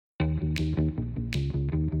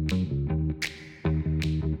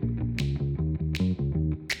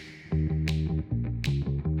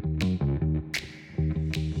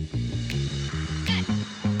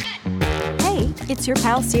It's your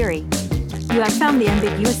pal Siri. You have found the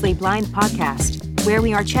Ambiguously Blind podcast, where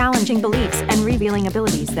we are challenging beliefs and revealing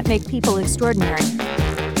abilities that make people extraordinary.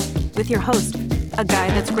 With your host, a guy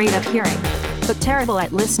that's great at hearing, but terrible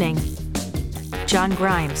at listening, John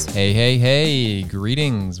Grimes. Hey,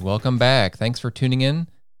 greetings. Welcome back. Thanks for tuning in,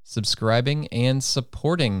 subscribing, and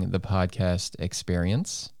supporting the podcast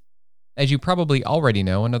experience. As you probably already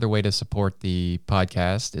know, another way to support the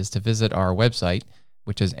podcast is to visit our website,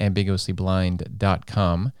 which is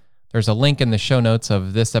ambiguouslyblind.com. There's a link in the show notes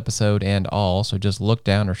of this episode and all, so just look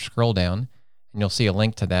down or scroll down, and you'll see a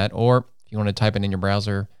link to that. Or if you want to type it in your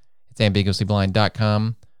browser, it's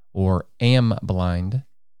ambiguouslyblind.com or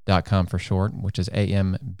amblind.com for short, which is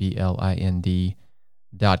amblind.com.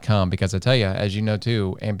 Because I tell you, as you know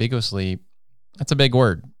too, ambiguously, that's a big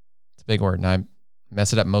word. It's a big word, and I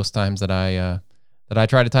mess it up most times that I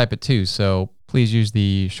try to type it too. So please use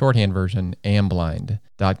the shorthand version,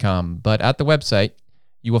 amblind.com. But at the website,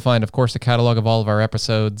 you will find, of course, a catalog of all of our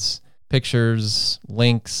episodes, pictures,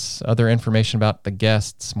 links, other information about the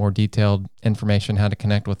guests, more detailed information, how to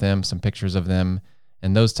connect with them, some pictures of them,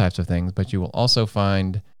 and those types of things. But you will also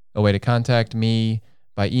find a way to contact me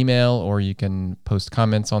by email, or you can post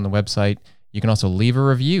comments on the website. You can also leave a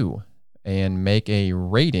review and make a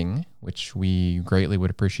rating, which we greatly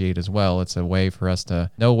would appreciate as well. It's a way for us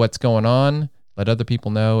to know what's going on, let other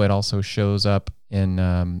people know. It also shows up in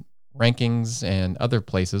rankings and other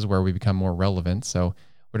places where we become more relevant. So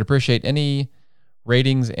would appreciate any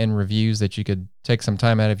ratings and reviews that you could take some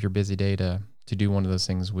time out of your busy day to do. One of those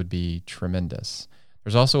things would be tremendous.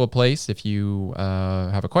 There's also a place, if you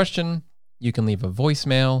have a question, you can leave a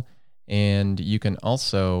voicemail, and you can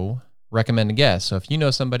also recommend a guest. So if you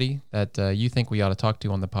know somebody that you think we ought to talk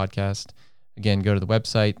to on the podcast, again, go to the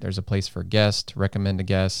website. There's a place for guest, recommend a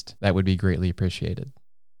guest. That would be greatly appreciated.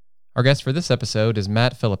 Our guest for this episode is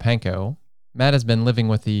Matt Filipenko. Matt has been living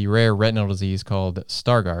with the rare retinal disease called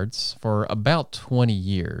Stargardt's for about 20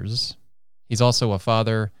 years. He's also a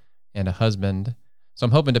father and a husband. So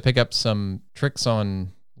I'm hoping to pick up some tricks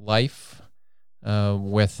on life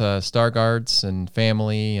with Stargardt's and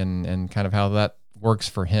family and kind of how that works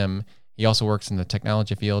for him. He also works in the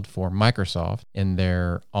technology field for Microsoft in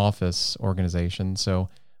their Office organization. So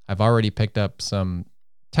I've already picked up some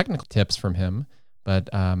technical tips from him,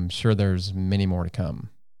 but I'm sure there's many more to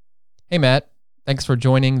come. Hey, Matt, thanks for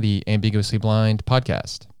joining the Ambiguously Blind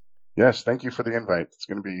podcast. Yes, thank you for the invite. It's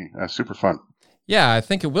going to be super fun. Yeah, I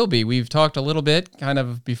think it will be. We've talked a little bit kind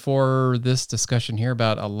of before this discussion here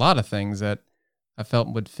about a lot of things that I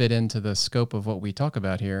felt would fit into the scope of what we talk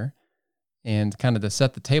about here. And kind of to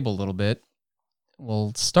set the table a little bit,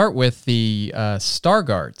 we'll start with the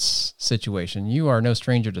Stargardt's situation. You are no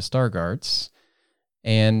stranger to Stargardt's,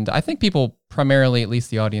 and I think people primarily, at least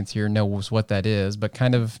the audience here, knows what that is, but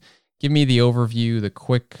kind of give me the overview, the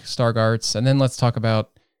quick Stargardt's, and then let's talk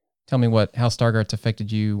about, tell me how Stargardt's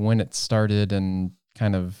affected you, when it started, and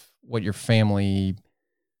kind of what your family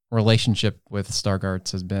relationship with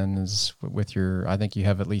Stargardt's has been, is with your, I think you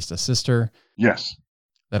have at least a sister. Yes.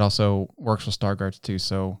 That also works with Stargardt's too.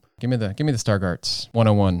 So give me the Stargardt's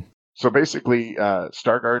 101. So basically,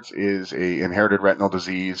 Stargardt's is a inherited retinal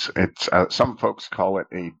disease. It's some folks call it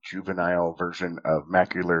a juvenile version of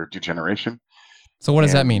macular degeneration. So what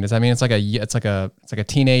does that mean? Does that mean it's like a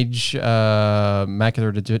teenage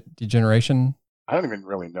macular degeneration? I don't even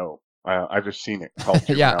really know. I've just seen it called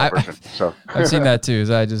juvenile version. So I've seen that too.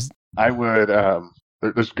 So I would.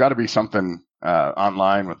 There's got to be something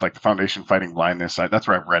online with like the Foundation Fighting Blindness. That's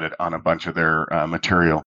where I've read it on a bunch of their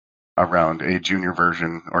material around a junior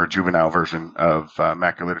version or a juvenile version of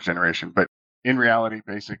macular degeneration. But in reality,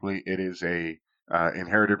 basically, it is a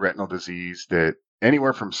inherited retinal disease that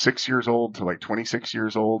anywhere from 6 years old to like 26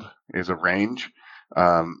 years old is a range.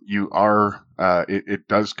 It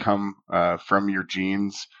does come from your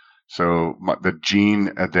genes. So the gene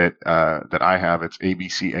that I have, it's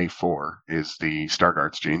ABCA4 is the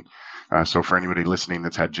Stargardt's gene. So for anybody listening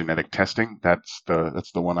that's had genetic testing, that's the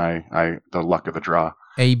one the luck of the draw.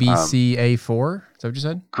 ABCA4? Is that what you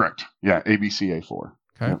said? Correct. Yeah, ABCA4.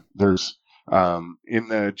 Okay. Yeah. There's in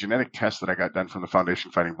the genetic test that I got done from the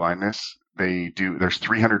Foundation Fighting Blindness, there's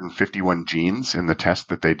 351 genes in the test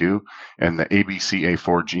that they do, and the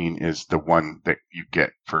ABCA4 gene is the one that you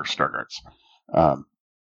get for Stargardt's.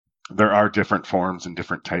 There are different forms and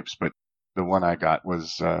different types, but the one I got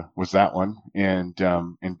was that one. And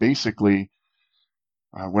basically,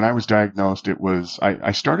 when I was diagnosed,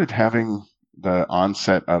 I started having the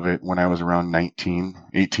onset of it when I was around 19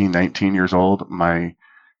 years old. We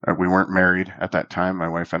weren't married at that time. My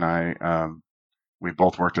wife and I, we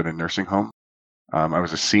both worked at a nursing home. I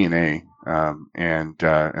was a CNA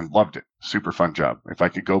and loved it. Super fun job. If I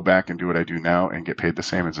could go back and do what I do now and get paid the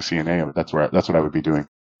same as a CNA, that's what I would be doing.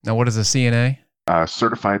 Now, what is a CNA?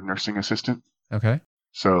 Certified nursing assistant. Okay.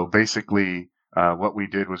 So basically, what we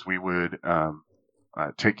did was we would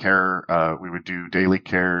take care. We would do daily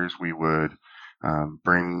cares. We would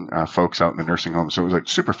bring folks out in the nursing home. So it was like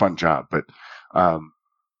super fun job. But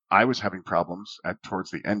I was having problems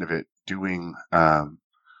towards the end of it doing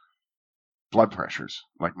blood pressures.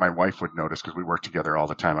 Like my wife would notice because we worked together all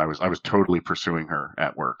the time. I was totally pursuing her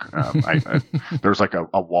at work. There was like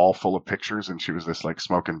a wall full of pictures, and she was this like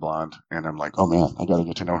smoking blonde, and I'm like, oh man, I got to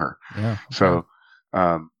get to know her. Yeah. Okay.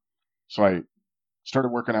 So I started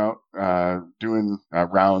working out, doing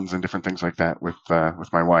rounds and different things like that with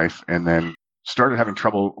my wife, and then started having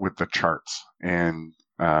trouble with the charts and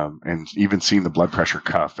even seeing the blood pressure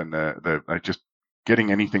cuff and the just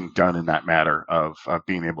getting anything done in that matter of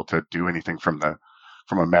being able to do anything from a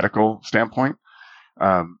medical standpoint.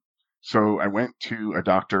 So I went to a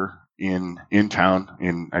doctor in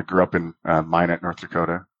town. I grew up in Minot, North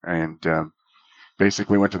Dakota, and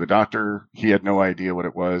basically went to the doctor. He had no idea what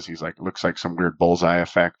it was. He's like, looks like some weird bullseye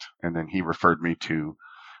effect. And then he referred me to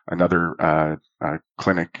another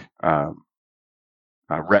clinic,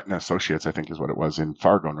 Retina Associates, I think is what it was, in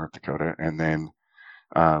Fargo, North Dakota. And then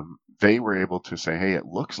they were able to say, hey, it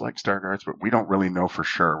looks like Stargardt's, but we don't really know for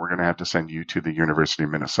sure. We're going to have to send you to the University of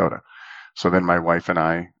Minnesota. So then my wife and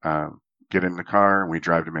I get in the car and we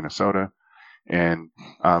drive to Minnesota. And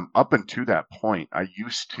up until that point, I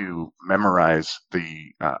used to memorize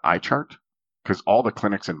the eye chart because all the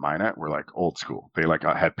clinics in Minot were like old school. They like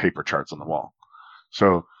had paper charts on the wall.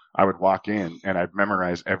 So I would walk in and I'd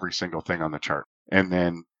memorize every single thing on the chart. And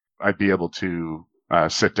then I'd be able to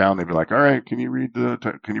sit down. They'd be like, all right, can you read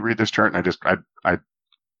this chart? And I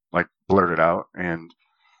like blurt it out and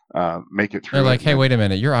make it through. They're like, hey, wait a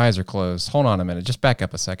minute. Your eyes are closed. Hold on a minute. Just back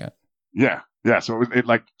up a second. Yeah. Yeah. So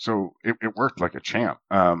it worked like a champ.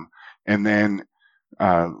 And then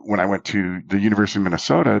when I went to the University of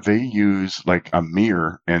Minnesota, they use like a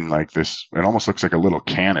mirror and like this, it almost looks like a little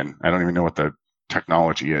cannon. I don't even know what the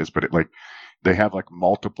technology is, but they have like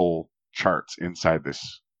multiple charts inside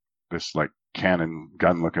this like cannon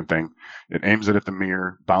gun looking thing. It aims it at the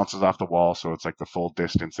mirror, bounces off the wall. So it's like the full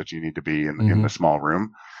distance that you need to be in the small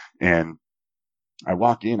room. And I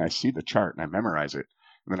walk in, I see the chart and I memorize it.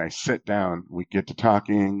 And then I sit down, we get to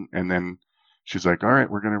talking, and then she's like, all right,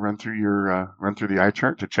 we're going to run through the eye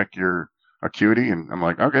chart to check your acuity. And I'm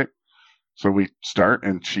like, okay. So we start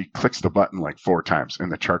and she clicks the button like 4 times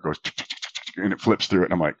and the chart goes and it flips through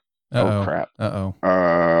it. And I'm like, oh crap.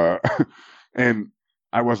 And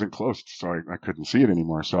I wasn't close, so I couldn't see it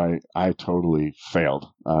anymore. So I totally failed.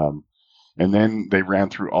 And then they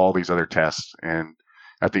ran through all these other tests. And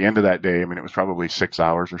at the end of that day, I mean, it was probably 6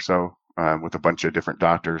 hours or so with a bunch of different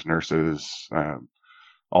doctors, nurses,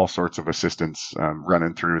 all sorts of assistants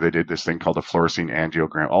running through. They did this thing called a fluorescein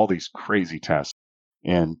angiogram, all these crazy tests.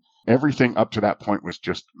 And everything up to that point was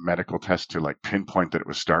just medical tests to like pinpoint that it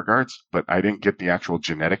was Stargardt's, but I didn't get the actual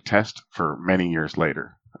genetic test for many years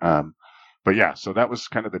later. But yeah, so that was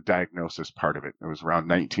kind of the diagnosis part of it. It was around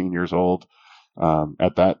 19 years old.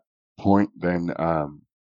 At that point, then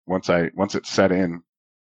once it set in,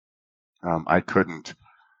 I couldn't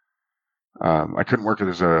work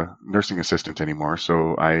as a nursing assistant anymore.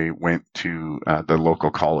 So I went to the local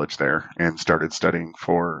college there and started studying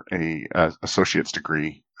for a associate's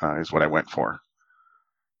degree is what I went for.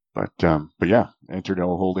 But yeah, entered a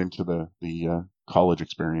whole into the college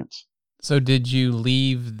experience. So did you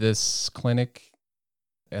leave this clinic,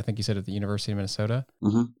 I think you said at the University of Minnesota,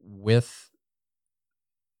 with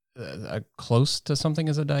close to something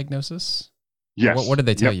as a diagnosis? Yes. What did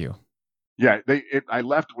they tell you? Yeah, I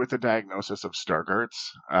left with a diagnosis of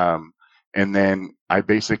Stargardt's, and then I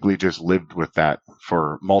basically just lived with that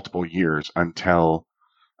for multiple years until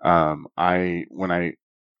we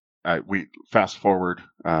fast forward,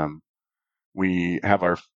 we have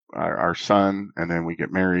our son, and then we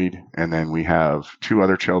get married, and then we have 2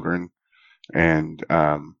 other children, and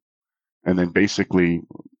then basically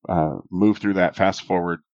move through that fast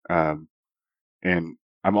forward, and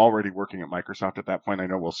I'm already working at Microsoft at that point. I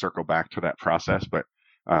know we'll circle back to that process, but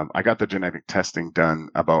I got the genetic testing done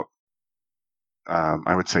about,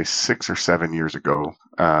 I would say 6 or 7 years ago,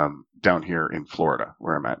 down here in Florida,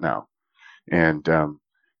 where I'm at now.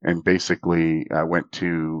 And basically went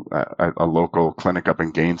to a local clinic up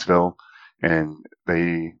in Gainesville, and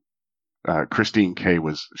Christine K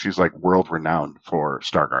she's like world renowned for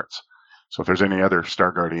Stargardt's. So if there's any other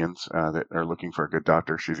Stargardtians that are looking for a good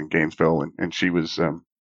doctor, she's in Gainesville, and she was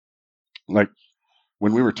like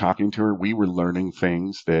when we were talking to her, we were learning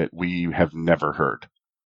things that we have never heard.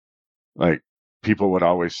 Like people would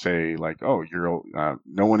always say like, oh,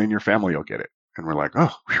 no one in your family will get it. And we're like,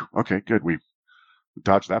 oh, whew, okay, good. We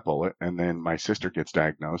dodged that bullet. And then my sister gets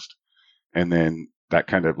diagnosed, and then that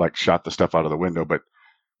kind of like shot the stuff out of the window. But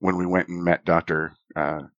when we went and met Dr.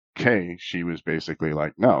 K, she was basically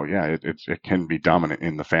like, no, yeah, it can be dominant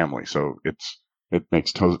in the family. So it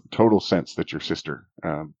makes total sense that your sister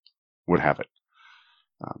would have it.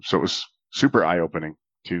 So it was super eye opening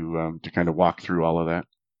to kind of walk through all of that.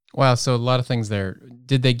 Wow. So a lot of things there.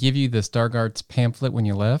 Did they give you the Stargardt's pamphlet when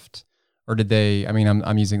you left? Or did they, I mean,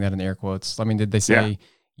 I'm using that in air quotes. I mean, did they say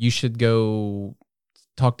you should go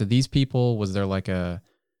talk to these people? Was there like a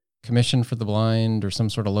commission for the blind or some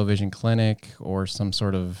sort of low vision clinic or some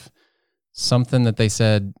sort of something that they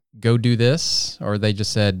said, go do this? Or they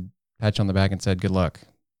just said, pat you on the back and said, good luck?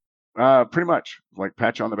 Pretty much like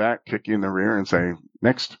pat you on the back, kick you in the rear and say,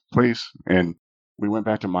 next, please. And we went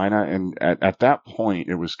back to Mina. And at that point,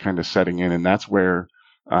 it was kind of setting in. And that's where,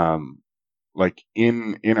 like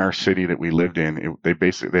in our city that we lived in,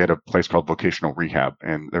 they had a place called vocational rehab,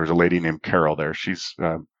 and there was a lady named Carol there. She's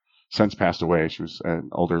since passed away. She was an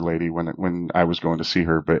older lady when I was going to see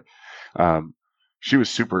her, but she was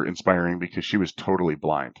super inspiring because she was totally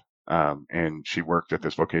blind, and she worked at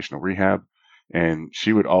this vocational rehab, and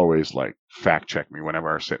she would always like fact check me whenever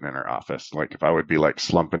I was sitting in her office. Like if I would be like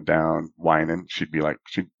slumping down, whining, she'd be like,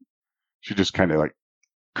 she'd just kind of like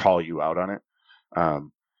call you out on it.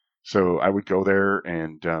 So I would go there,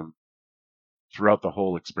 and throughout the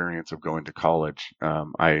whole experience of going to college,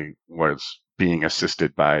 I was being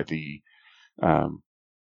assisted by the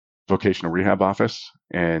vocational rehab office,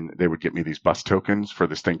 and they would get me these bus tokens for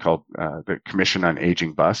this thing called the Commission on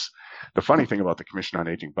Aging Bus. The funny thing about the Commission on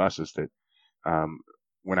Aging Bus is that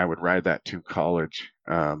when I would ride that to college,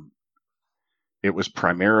 it was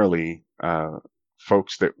primarily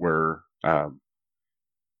folks that were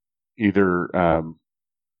either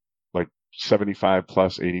like 75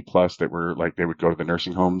 plus, 80 plus, that were like, they would go to the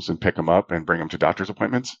nursing homes and pick them up and bring them to doctor's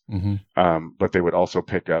appointments. Mm-hmm. But they would also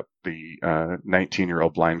pick up the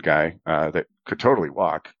 19-year-old blind guy that could totally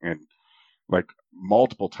walk, and like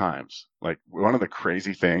multiple times. Like one of the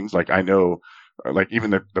crazy things, like I know, like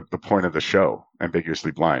even the point of the show,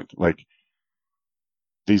 Ambiguously Blind, like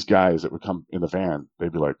these guys that would come in the van,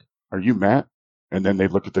 they'd be like, are you Matt? And then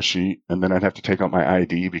they'd look at the sheet, and then I'd have to take out my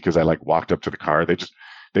ID because I like walked up to the car.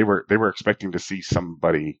 They were expecting to see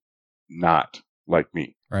somebody not like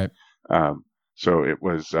me. Right. So it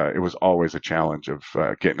was always a challenge of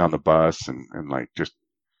getting on the bus and like just,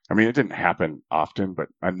 I mean, it didn't happen often, but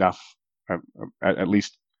enough, at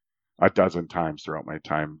least a dozen times throughout my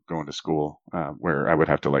time going to school, where I would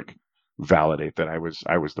have to like validate that I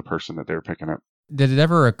was the person that they were picking up. Did it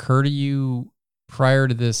ever occur to you prior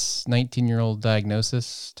to this 19-year-old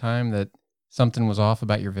diagnosis time that something was off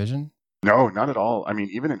about your vision? No, not at all. I mean,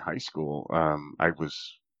 even in high school, I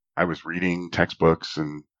was reading textbooks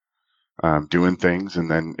and doing things,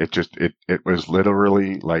 and then it was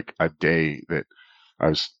literally like a day that I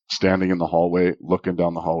was standing in the hallway, looking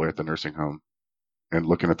down the hallway at the nursing home, and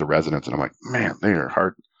looking at the residents, and I'm like, man, they are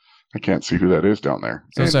hard. I can't see who that is down there.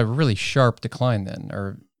 So it's a really sharp decline then,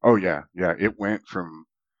 or? Oh yeah. It went from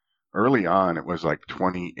early on, it was like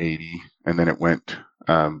 20/80, and then it went.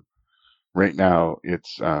 Right now,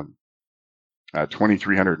 it's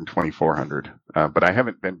 2300 and 2400. But I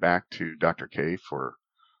haven't been back to Dr. K for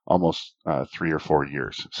almost 3 or 4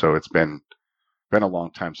 years. So it's been a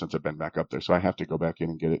long time since I've been back up there. So I have to go back in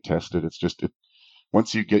and get it tested. It's just,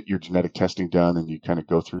 once you get your genetic testing done and you kind of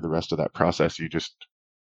go through the rest of that process, you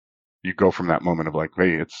go from that moment of like,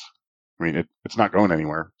 hey, it's not going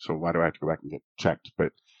anywhere. So why do I have to go back and get checked?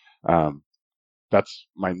 But that's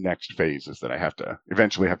my next phase, is that I have to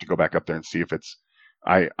eventually go back up there and see if it's,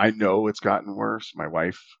 I know it's gotten worse. My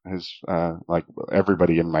wife has, like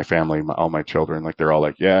everybody in my family, all my children, like they're all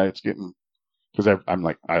like, yeah, it's getting, because I'm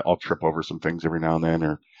like, I'll trip over some things every now and then,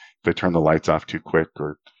 or if they turn the lights off too quick,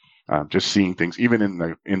 or just seeing things,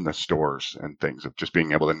 even in the stores and things, of just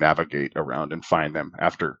being able to navigate around and find them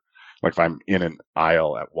after, like if I'm in an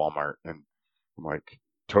aisle at Walmart and I'm like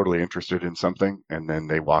totally interested in something, and then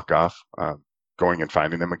they walk off, going and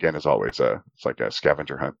finding them again is always it's like a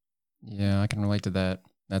scavenger hunt. Yeah, I can relate to that.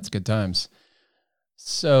 That's good times.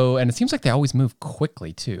 So, and it seems like they always move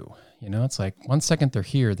quickly too. You know, it's like 1 second they're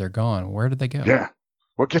here, they're gone. Where did they go? Yeah.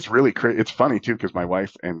 What gets really crazy, it's funny too, because my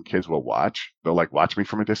wife and kids will watch. They'll like watch me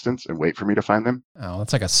from a distance and wait for me to find them. Oh,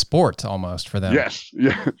 that's like a sport almost for them. Yes.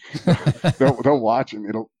 Yeah. they'll watch,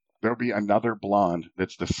 and there'll be another blonde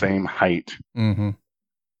that's the same height mm-hmm.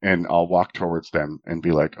 and I'll walk towards them and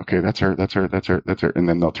be like, okay, that's her, that's her, that's her, that's her. And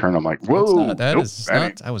then they'll turn. I'm like, That's whoa, not, that nope, is that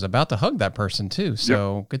ain't. not, I was about to hug that person too. Yep.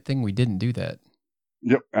 So good thing we didn't do that.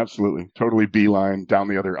 Yep, absolutely. Totally beeline down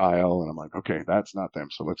the other aisle. And I'm like, okay, that's not them.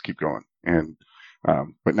 So let's keep going. And,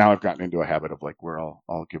 but now I've gotten into a habit of like where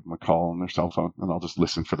I'll give them a call on their cell phone and I'll just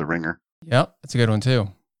listen for the ringer. Yep. That's a good one too.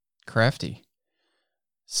 Crafty.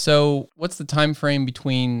 So what's the time frame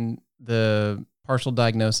between the partial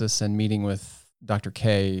diagnosis and meeting with Dr.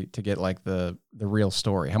 K to get like the real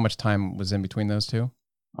story? How much time was in between those two?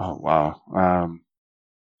 Oh, wow.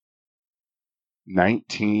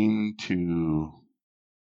 19 to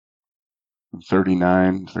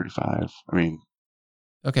 39, 35. I mean,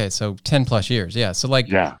 okay. So 10 plus years. Yeah. So like,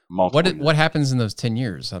 yeah, multiple years. what happens in those 10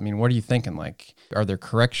 years? I mean, what are you thinking? Like, are there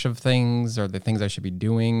correction things? Are there things I should be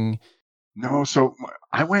doing? No, so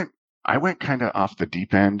I went kind of off the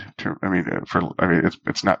deep end.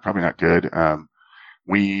 It's not probably not good. I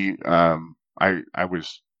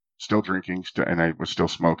was still drinking, and I was still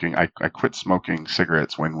smoking. I quit smoking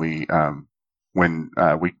cigarettes when we got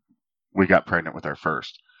pregnant with our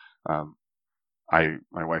first. My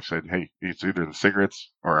wife said, "Hey, it's either the cigarettes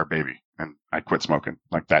or our baby," and I quit smoking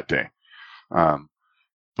like that day.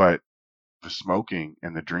 But the smoking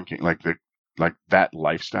and the drinking, like that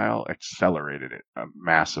lifestyle accelerated it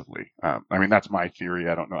massively. I mean, that's my theory.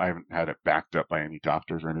 I don't know. I haven't had it backed up by any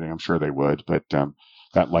doctors or anything. I'm sure they would, but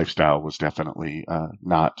that lifestyle was definitely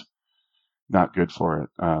not good for it.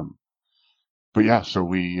 But yeah,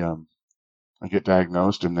 so I get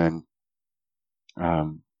diagnosed, and then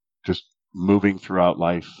just moving throughout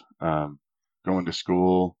life, going to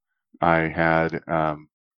school. I had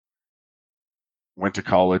went to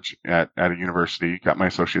college at a university, got my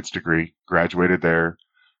associate's degree, graduated there,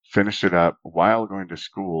 finished it up while going to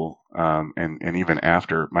school, and even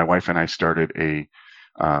after. My wife and I started a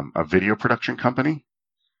video production company,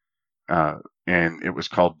 and it was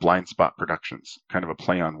called Blind Spot Productions, kind of a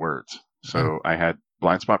play on words. So I had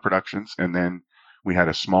Blind Spot Productions, and then we had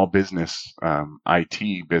a small business,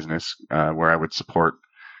 IT business, where I would support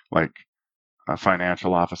like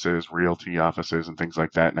financial offices, realty offices, and things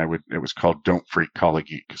like that. And it was called Don't Freak, Call a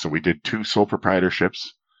Geek. So we did 2 sole proprietorships,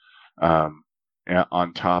 on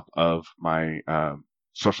top of my,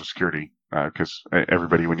 Social Security, because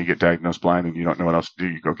everybody, when you get diagnosed blind and you don't know what else to do,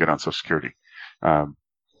 you go get on Social Security.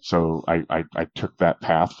 So I took that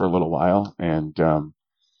path for a little while, and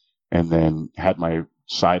then had my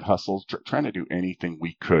side hustles, trying to do anything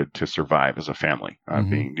we could to survive as a family,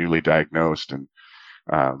 being newly diagnosed and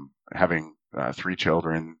having 3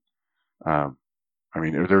 children. I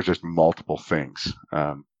mean, there was just multiple things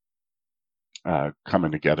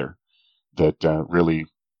coming together that really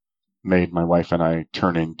made my wife and I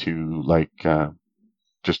turn into like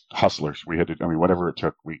just hustlers. We had to, I mean, whatever it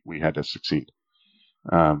took, we had to succeed.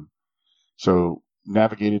 So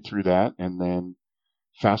navigated through that, and then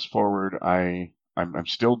fast forward, I'm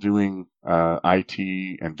still doing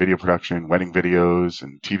IT and video production, wedding videos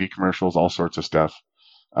and TV commercials, all sorts of stuff.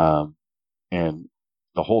 And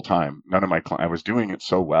the whole time, I was doing it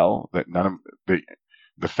so well that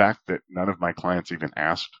the fact that none of my clients even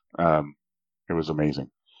asked, it was amazing.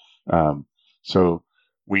 So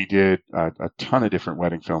we did a ton of different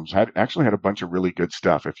wedding films. Actually had a bunch of really good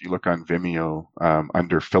stuff. If you look on Vimeo,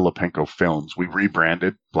 under Filipenko Films, we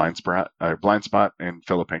rebranded Blind Spot, and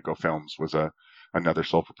Filipenko Films was another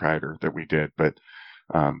sole proprietor that we did. But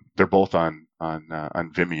they're both on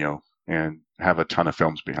Vimeo and have a ton of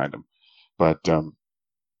films behind them. But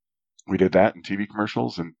we did that in TV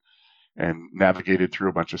commercials and navigated through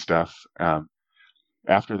a bunch of stuff.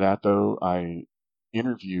 After that, though, I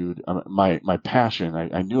interviewed my passion.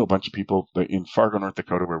 I knew a bunch of people in Fargo, North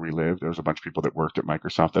Dakota, where we lived. There was a bunch of people that worked at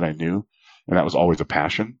Microsoft that I knew, and that was always a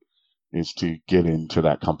passion, is to get into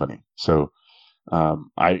that company. So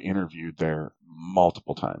I interviewed there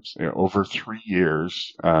multiple times, over 3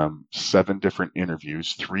 years, 7 different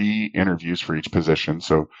interviews, 3 interviews for each position.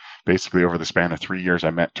 So basically, over the span of 3 years,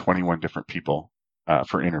 I met 21 different people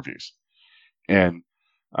for interviews. And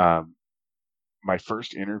my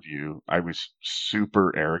first interview, I was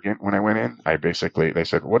super arrogant when I went in. They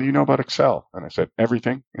said, "What do you know about Excel?" And I said,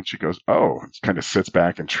 "Everything." And she goes, "Oh," and kind of sits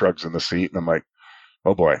back and shrugs in the seat. And I'm like,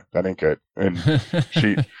 "Oh boy, that ain't good." And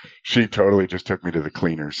she totally just took me to the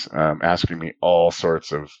cleaners, asking me all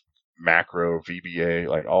sorts of macro, VBA,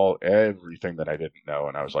 like everything that I didn't know.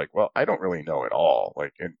 And I was like, "Well, I don't really know it all."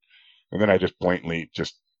 Like, and then I just blatantly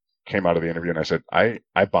just came out of the interview and I said, I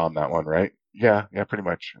bombed that one, right? Yeah, pretty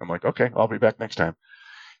much. I'm like, "Okay, I'll be back next time."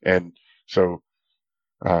 And so,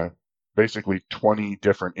 basically 20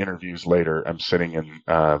 different interviews later, I'm sitting in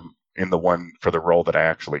the one for the role that I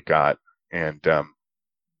actually got. And,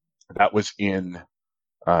 That was in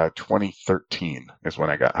 2013 is when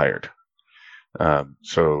I got hired.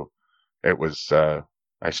 So it was,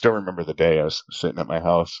 I still remember the day I was sitting at my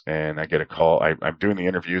house and I get a call. I'm doing the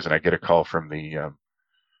interviews and I get a call from the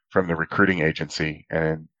recruiting agency,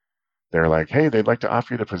 and they're like, "Hey, they'd like to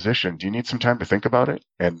offer you the position. Do you need some time to think about it?"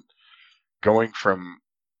 And going from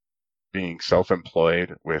being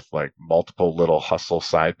self-employed with like multiple little hustle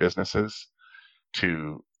side businesses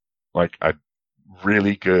to like a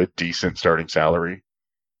really good, decent starting salary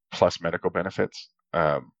plus medical benefits,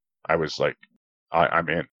 I was like, I'm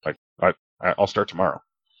in. Like, I'll start tomorrow.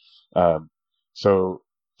 Um, so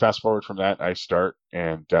fast forward from that, I start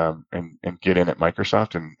and get in at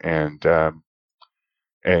Microsoft, and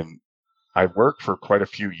I worked for quite a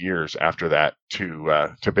few years after that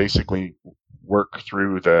to basically work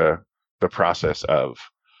through the process of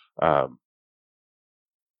um,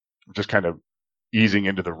 just kind of easing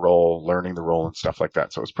into the role, learning the role, and stuff like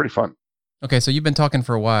that. So it was pretty fun. Okay, so you've been talking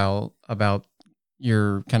for a while about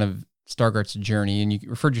your kind of Stargard's journey, and you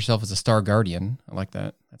referred yourself as a Star Guardian. I like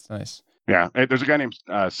that. That's nice. Yeah, there's a guy named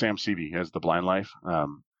Sam Seavey. He has the Blind Life.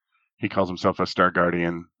 He calls himself a Star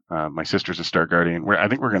Guardian. My sister's a Star Guardian. I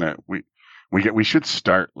think we should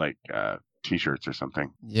start like T-shirts or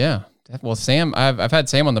something. Yeah. Well, Sam, I've had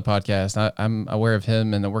Sam on the podcast. I'm aware of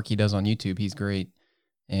him and the work he does on YouTube. He's great,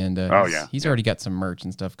 and he's already got some merch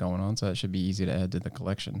and stuff going on, so that should be easy to add to the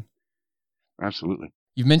collection. Absolutely.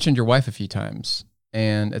 You've mentioned your wife a few times,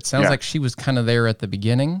 and it sounds like she was kind of there at the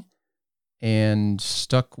beginning and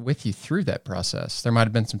stuck with you through that process. There might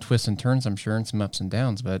have been some twists and turns, I'm sure, and some ups and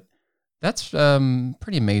downs, but that's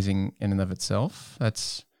pretty amazing in and of itself.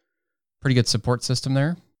 That's pretty good support system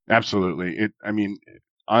there. Absolutely.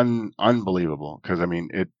 Unbelievable. Because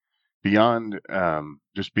it beyond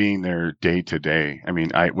just being there day to day.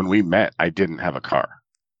 When we met, I didn't have a car,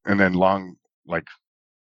 and then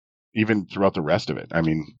even throughout the rest of it,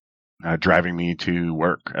 driving me to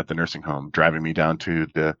work at the nursing home, driving me down to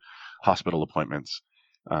the hospital appointments,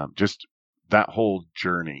 just that whole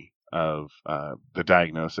journey of the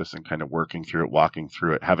diagnosis and kind of working through it, walking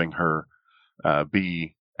through it, having her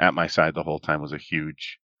be at my side the whole time was a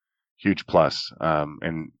huge plus.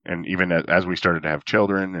 And even as we started to have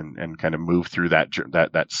children and kind of move through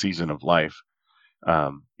that season of life,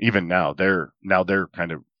 even now they're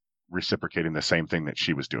kind of reciprocating the same thing that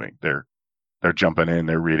she was doing. They're jumping in,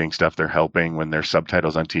 they're reading stuff, they're helping when there's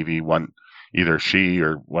subtitles on TV. Either she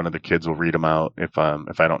or one of the kids will read them out if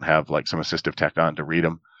I don't have like some assistive tech on to read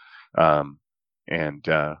them.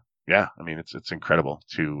 It's incredible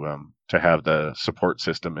to have the support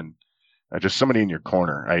system and just somebody in your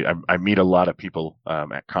corner. I meet a lot of people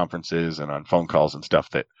at conferences and on phone calls and stuff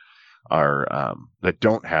that are that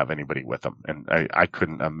don't have anybody with them, and I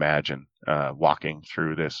couldn't imagine walking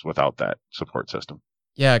through this without that support system.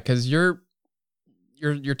 Yeah, because your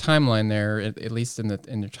timeline there, at least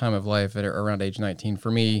in your time of life at around age 19.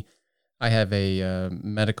 For me, I have a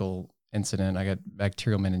medical incident. I got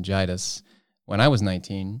bacterial meningitis when I was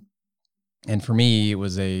 19, and for me, it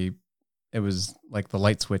was like the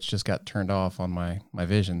light switch just got turned off on my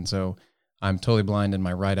vision. So I'm totally blind in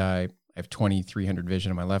my right eye. I have 20/300 vision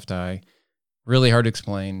in my left eye. Really hard to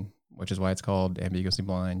explain, which is why it's called ambiguously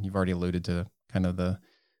blind. You've already alluded to kind of the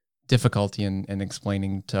difficulty in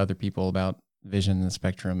explaining to other people about vision and the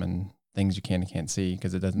spectrum and things you can and can't see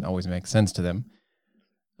because it doesn't always make sense to them.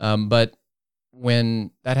 But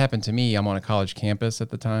when that happened to me, I'm on a college campus at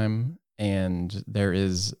the time, and there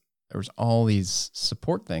was all these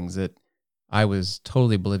support things that I was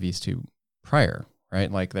totally oblivious to prior,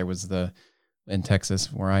 right? Like there was in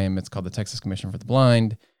Texas where I am, it's called the Texas Commission for the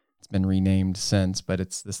Blind. It's been renamed since, but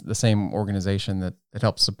it's the same organization that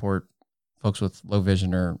helps support folks with low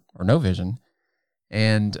vision or no vision.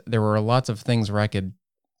 And there were lots of things where I could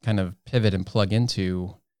kind of pivot and plug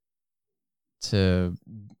into to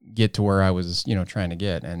get to where I was, trying to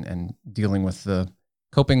get and dealing with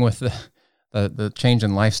coping with the change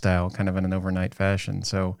in lifestyle kind of in an overnight fashion.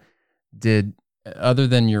 So other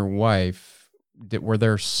than your wife, were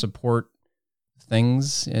there support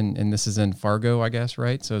things and this is in Fargo, I guess,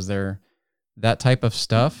 right? So is there that type of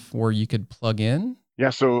stuff where you could plug in? Yeah.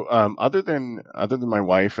 So other than my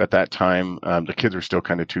wife at that time, the kids were still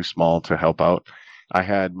kind of too small to help out. I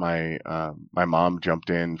had my mom jumped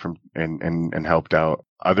in and helped out.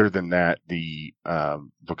 Other than that, the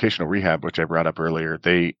vocational rehab, which I brought up earlier,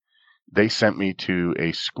 they sent me to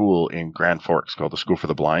a school in Grand Forks called the School for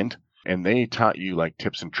the Blind, and they taught you like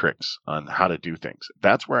tips and tricks on how to do things.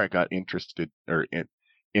 That's where I got introduced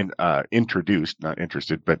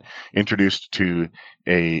to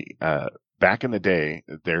a back in the day,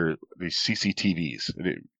 these CCTVs.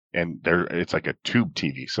 and it's like a tube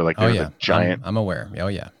TV. So like Oh there's yeah, a giant. I'm aware. Oh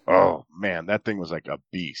yeah, Oh man, that thing was like a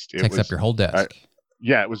beast. It takes up was, your whole desk.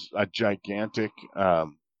 yeah, it was a gigantic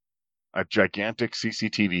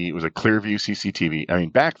CCTV. It was a Clearview CCTV. I mean,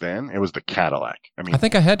 back then it was the Cadillac. I mean, I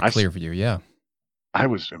think I had I Clearview. Yeah. I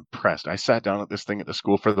was impressed. I sat down at this thing at the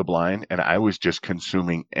School for the Blind, and I was just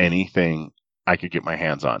consuming anything I could get my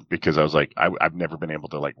hands on because I was like, I've never been able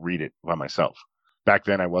to like read it by myself. Back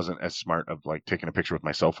then, I wasn't as smart of like taking a picture with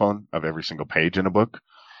my cell phone of every single page in a book,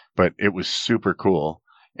 but it was super cool.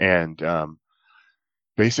 And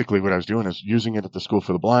basically, what I was doing is using it at the School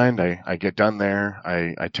for the Blind. I get done there.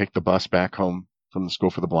 I take the bus back home from the School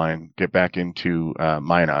for the Blind, get back into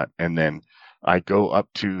Minot, and then I go up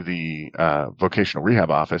to the vocational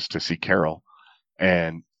rehab office to see Carol.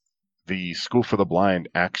 And the School for the Blind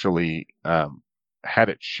actually had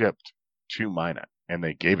it shipped to Minot, and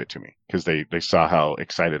they gave it to me because they saw how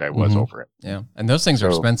excited I was over it. Yeah, and those things are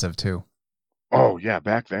expensive too. Oh yeah,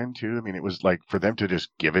 back then too. I mean, it was like for them to just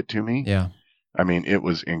give it to me. Yeah. I mean, it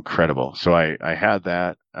was incredible. So I had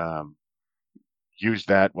that, used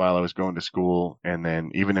that while I was going to school. And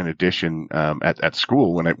then even in addition, at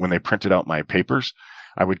school, when they printed out my papers,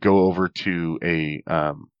 I would go over to a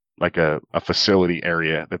facility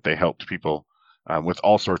area that they helped people, with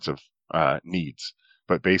all sorts of, needs.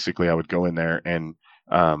 But basically I would go in there and,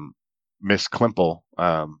 Miss Klimple,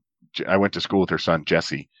 I went to school with her son,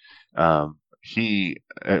 Jesse.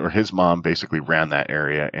 His mom basically ran that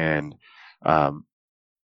area, and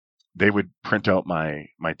they would print out my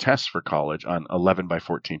tests for college on 11 by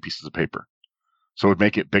 14 pieces of paper. So it would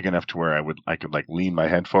make it big enough to where I could like lean my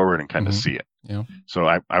head forward and kind of see it. Yeah. So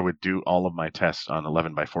I would do all of my tests on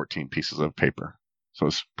 11 by 14 pieces of paper. So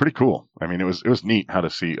it's pretty cool. I mean, it was neat how to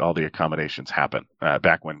see all the accommodations happen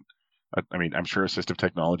back when, I mean, I'm sure assistive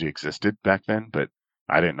technology existed back then, but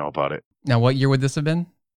I didn't know about it. Now, what year would this have been?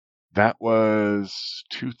 That was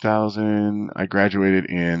 2000. I graduated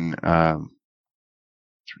in 4.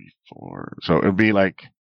 So it would be like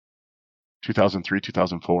 2003,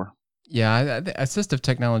 2004. Yeah, assistive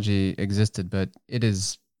technology existed, but it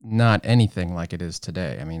is not anything like it is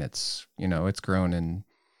today. I mean, it's grown in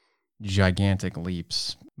gigantic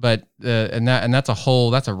leaps. But that's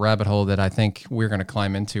a rabbit hole that I think we're going to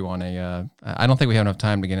climb into on a. I don't think we have enough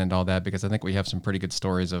time to get into all that because I think we have some pretty good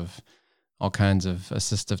stories of all kinds of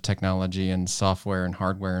assistive technology and software and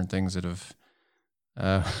hardware and things that have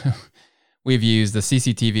we've used. The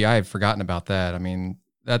CCTV, I had forgotten about that. I mean,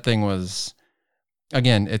 that thing was,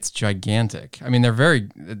 again, it's gigantic. I mean, they're very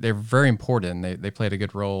important. They played a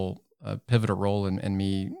good role, a pivotal role in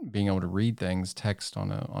me being able to read things, text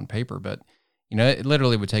on paper. But it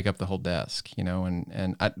literally would take up the whole desk.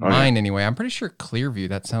 Mine anyway. I'm pretty sure Clearview.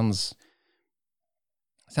 That sounds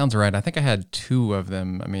right. I think I had 2 of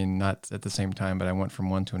them. I mean, not at the same time, but I went from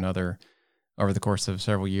one to another over the course of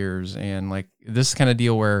several years. And like this kind of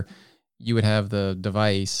deal where you would have the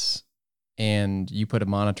device and you put a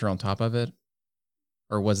monitor on top of it,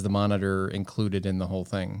 or was the monitor included in the whole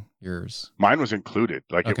thing? Yours? Mine was included.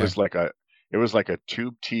 Like okay. It was like a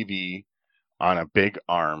tube TV on a big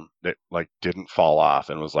arm that like didn't fall off,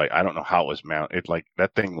 and was like, I don't know how it was mounted. It like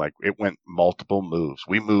that thing, like it went multiple moves.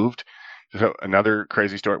 We moved. So another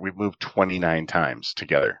crazy story. We've moved 29 times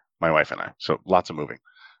together, my wife and I. So lots of moving.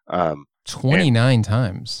 29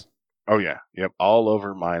 times. Oh yeah. Yep. All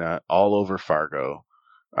over Minot, all over Fargo,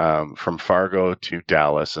 from Fargo to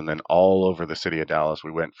Dallas, and then all over the city of Dallas.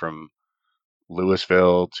 We went from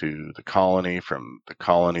Louisville to the Colony, from the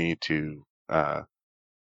Colony to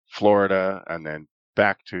Florida, and then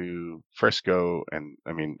back to Frisco. And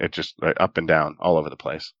I mean, it just up and down all over the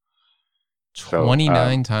place.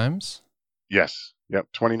 29 times? Yes. Yep.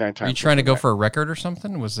 29 times. Are you trying to go for a record or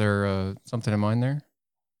something? Was there something in mind there?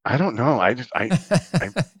 I don't know.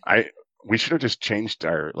 We should have just changed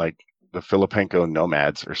our, like, the Filipenko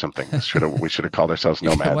Nomads or something. We should have called ourselves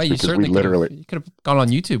Nomads. Well, because we literally you could have gone on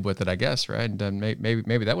YouTube with it, I guess, right? And done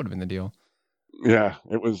maybe that would have been the deal. Yeah,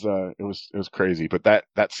 it was crazy, but that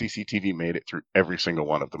CCTV made it through every single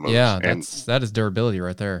one of the moves. Yeah, that is durability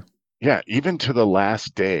right there. Yeah, even to the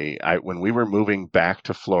last day, when we were moving back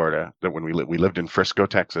to Florida, that when we lived in Frisco,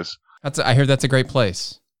 Texas. I hear that's a great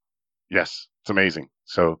place. Yes, it's amazing.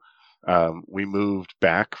 So we moved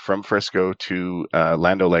back from Frisco to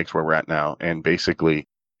Land O'Lakes, where we're at now, and basically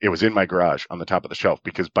it was in my garage on the top of the shelf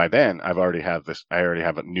because by then I already have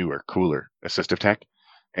a newer, cooler assistive tech,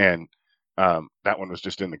 and that one was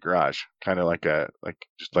just in the garage, kind of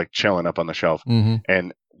just chilling up on the shelf. Mm-hmm.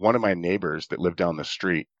 And one of my neighbors that lived down the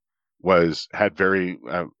street had very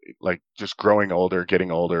just growing older,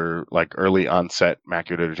 getting older, like early onset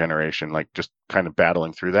macular degeneration, like just kind of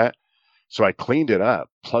battling through that. So I cleaned it up,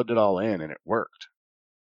 plugged it all in, and it worked.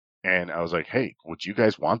 And I was like, "Hey, would you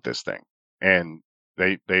guys want this thing?" And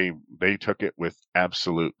they took it with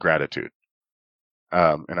absolute gratitude.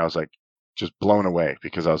 And I was like, just blown away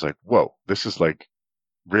because I was like, "Whoa, this is like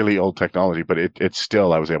really old technology," but it's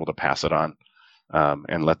still I was able to pass it on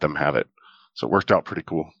and let them have it. So it worked out pretty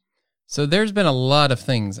cool. So there's been a lot of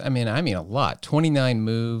things. I mean a lot. 29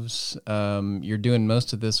 moves. You're doing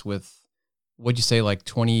most of this with, what'd you say, like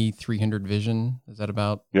 2300 vision? Is that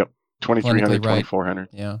about? Yep. 2300, right? 2400.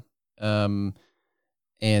 Yeah.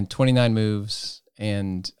 And 29 moves.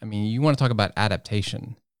 And I mean, you want to talk about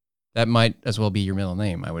adaptation. That might as well be your middle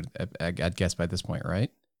name, I'd guess by this point,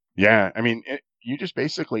 right? Yeah. I mean, you just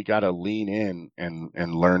basically got to lean in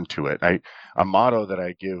and learn to it. A motto that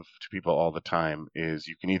I give to people all the time is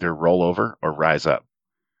you can either roll over or rise up.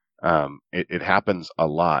 It happens a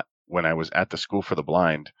lot. When I was at the School for the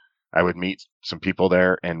Blind, I would meet some people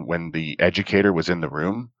there, and when the educator was in the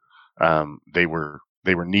room, they were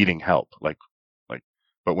needing help.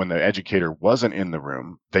 But when the educator wasn't in the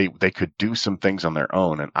room, they could do some things on their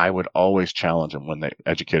own, and I would always challenge them when the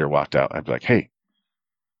educator walked out. I'd be like, "Hey,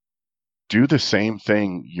 do the same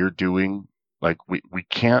thing you're doing." Like we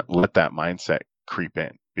can't let that mindset creep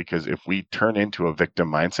in, because if we turn into a victim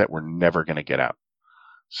mindset, we're never going to get out.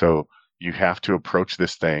 So you have to approach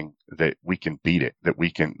this thing that we can beat it, that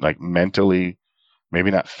we can, like, mentally,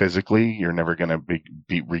 maybe not physically. You're never going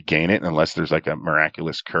to regain it unless there's like a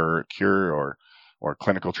miraculous cure or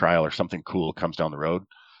clinical trial or something cool comes down the road.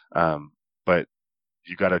 But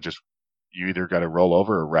you either got to roll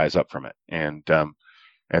over or rise up from it. And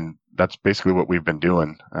that's basically what we've been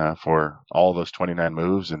doing for all those 29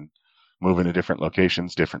 moves, and moving to different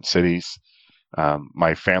locations, different cities.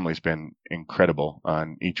 My family's been incredible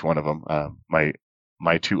on each one of them.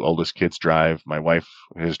 My two oldest kids drive. My wife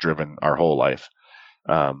has driven our whole life.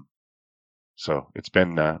 So it's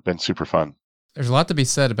been super fun. There's a lot to be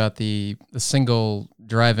said about the single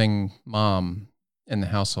driving mom in the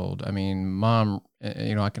household. I mean, mom,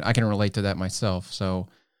 I can relate to that myself. So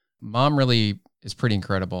mom really is pretty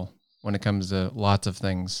incredible when it comes to lots of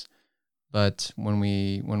things. But when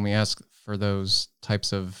we ask for those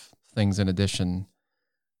types of things in addition,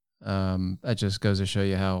 that just goes to show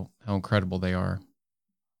you how incredible they are.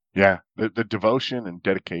 Yeah, the devotion and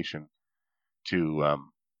dedication to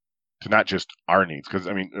not just our needs, because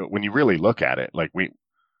I mean, when you really look at it, like we're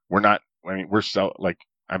not. I mean,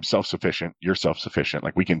 I'm self-sufficient. You're self-sufficient.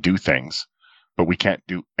 Like, we can do things, but we can't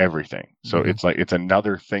do everything. So Mm-hmm. it's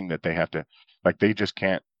another thing that they have to, like, they just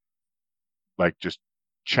can't, like, just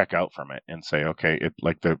check out from it and say, okay,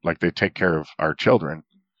 they take care of our children,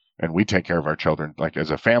 and we take care of our children. Like,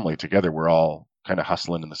 as a family together, we're all kind of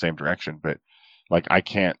hustling in the same direction. But, like, I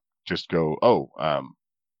can't just go,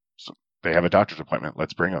 so they have a doctor's appointment,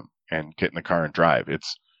 let's bring them, and get in the car and drive.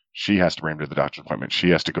 She has to bring them to the doctor's appointment.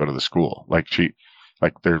 She has to go to the school.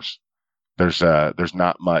 There's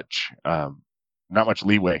not much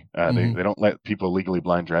leeway. Mm-hmm. They don't let people legally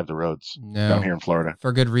blind drive the roads down here in Florida.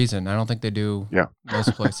 For good reason. I don't think they do. Yeah.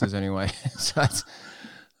 Most places anyway. So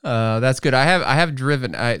that's good. I have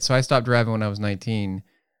driven. So I stopped driving when I was 19.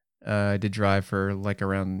 I did drive for like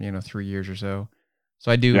around 3 years or so.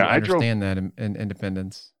 So I do understand that in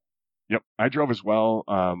independence. Yep, I drove as well.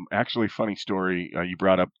 Actually, funny story. You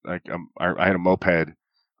brought up, like, I had a moped.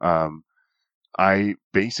 I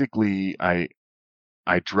basically I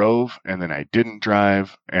drove, and then I didn't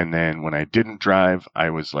drive, and then when I didn't drive, I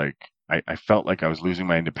was like, I felt like I was losing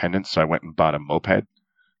my independence, so I went and bought a moped.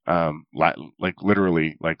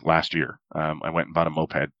 Literally, like, last year, I went and bought a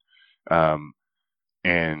moped.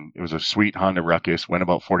 And it was a sweet Honda Ruckus, went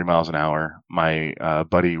about 40 miles an hour. My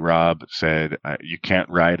buddy Rob said, you can't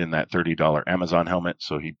ride in that $30 Amazon helmet.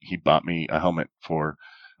 So he bought me a helmet for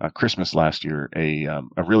Christmas last year, a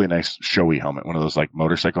really nice showy helmet, one of those, like,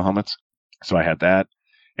 motorcycle helmets. So I had that,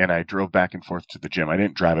 and I drove back and forth to the gym. I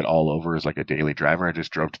didn't drive it all over as like a daily driver. I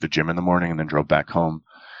just drove to the gym in the morning and then drove back home.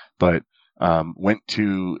 But went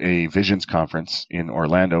to a visions conference in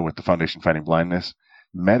Orlando with the Foundation Fighting Blindness.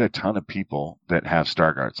 Met a ton of people that have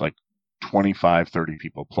Stargardts, like 25, 30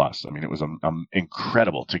 people plus. I mean, it was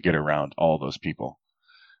incredible to get around all those people.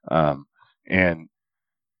 And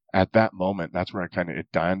at that moment, that's where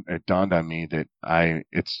it dawned on me that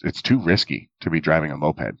it's too risky to be driving a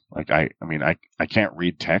moped. Like, I can't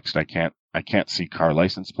read text. I can't see car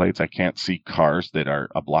license plates. I can't see cars that are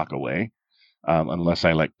a block away, unless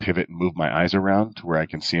I, like, pivot and move my eyes around to where I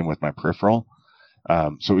can see them with my peripheral.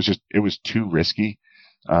 So it was too risky.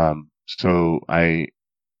 So I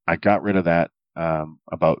got rid of that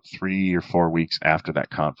about 3 or 4 weeks after that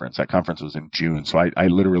conference. That conference was in June, so I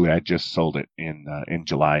literally just sold it in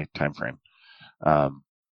July timeframe.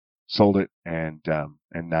 sold it, and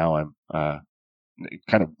now I'm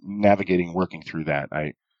kind of navigating, working through that.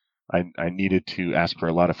 I needed to ask for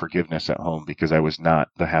a lot of forgiveness at home because I was not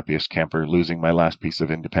the happiest camper losing my last piece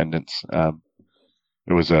of independence.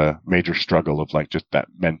 It was a major struggle of like just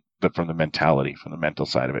from the mentality, from the mental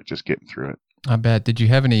side of it, just getting through it. I bet. Did you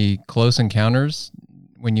have any close encounters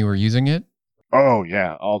when you were using it? Oh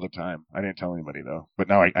yeah, all the time. I didn't tell anybody though, but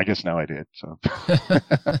now I guess now I did. So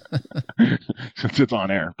since it's on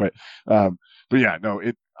air, but yeah, no,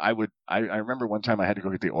 I remember one time I had to go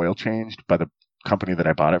get the oil changed by the company that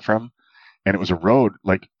I bought it from. And it was a road,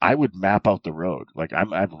 like I would map out the road. Like I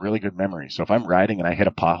have really good memory. So if I'm riding and I hit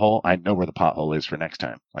a pothole, I know where the pothole is for next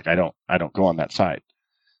time. Like I don't go on that side.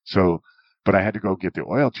 So, but I had to go get the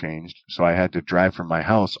oil changed. So I had to drive from my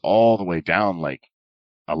house all the way down like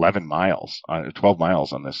 12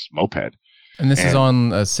 miles on this moped. And this is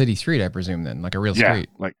on a city street, I presume then, like a real street.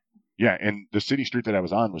 And the city street that I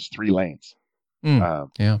was on was 3 lanes,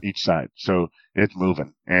 each side. So it's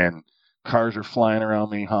moving, and cars are flying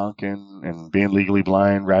around me, honking, and being legally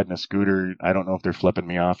blind, riding a scooter. I don't know if they're flipping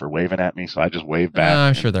me off or waving at me, so I just wave back.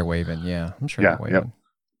 I'm sure they're waving. Yeah, I'm sure they're waving.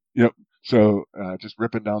 Yep. So just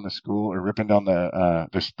ripping down the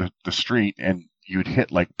street, and you'd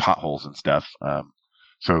hit like potholes and stuff.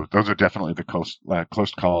 So those are definitely the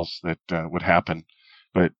close calls that would happen.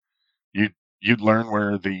 But you'd learn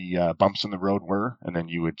where the bumps in the road were, and then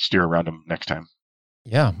you would steer around them next time.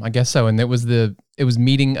 Yeah, I guess so. And it was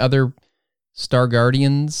meeting other Star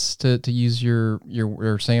Guardians, to use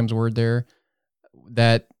your Sam's word there,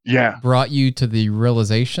 that brought you to the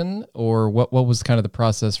realization, or what was kind of the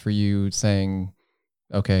process for you saying,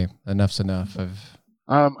 okay, enough's enough of?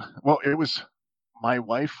 Well, it was my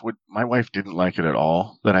wife didn't like it at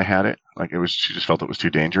all that I had it. Like she just felt it was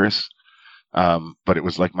too dangerous. But it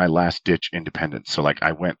was like my last ditch independence. So like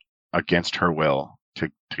I went against her will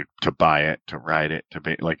to buy it, to ride it,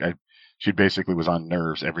 she basically was on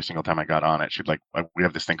nerves every single time I got on it. She'd like, we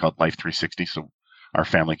have this thing called Life 360. So our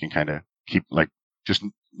family can kind of keep like, just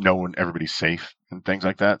know when everybody's safe and things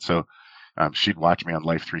like that. So, she'd watch me on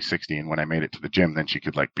Life 360. And when I made it to the gym, then she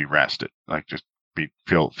could like be rested, like just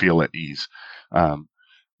feel at ease.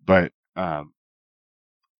 But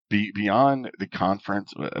beyond the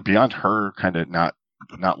conference, beyond her kind of not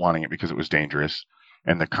wanting it because it was dangerous,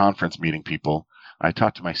 and the conference meeting people, I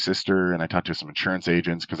talked to my sister and I talked to some insurance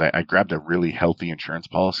agents because I grabbed a really healthy insurance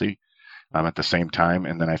policy at the same time.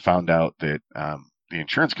 And then I found out that the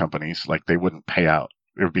insurance companies, like, they wouldn't pay out.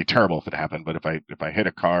 It would be terrible if it happened, but if I hit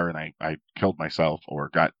a car and I killed myself or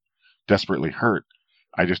got desperately hurt,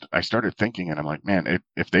 I started thinking, and I'm like, man,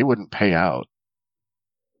 if they wouldn't pay out,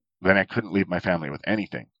 then I couldn't leave my family with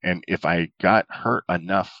anything. And if I got hurt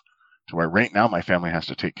enough to where right now my family has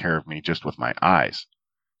to take care of me just with my eyes,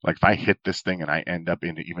 like if I hit this thing and I end up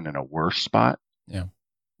even in a worse spot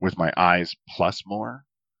with my eyes plus more,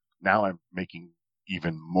 now I'm making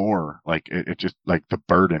even more, like it just, like the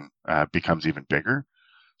burden becomes even bigger.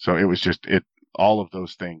 So it was just, all of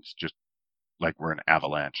those things just like were an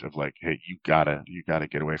avalanche of like, hey, you gotta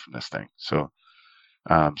get away from this thing. So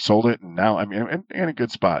sold it, and now I'm in a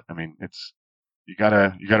good spot. I mean, it's, you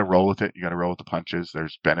gotta roll with it. You gotta roll with the punches.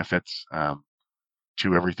 There's benefits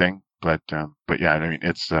to everything, but yeah, I mean,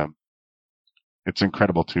 it's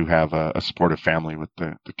incredible to have a supportive family with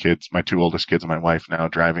the kids. My 2 oldest kids and my wife now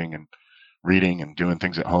driving and reading and doing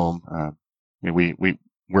things at home.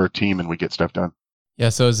 We're a team and we get stuff done. Yeah.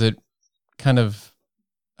 So is it kind of,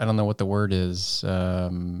 I don't know what the word is,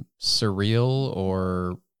 surreal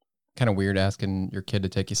or kind of weird asking your kid to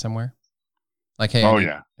take you somewhere? Like, hey,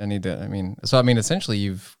 I need to, essentially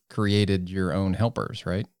you've created your own helpers,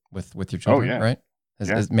 right? With your children, right?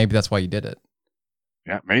 Maybe that's why you did it.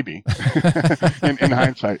 Yeah, maybe. in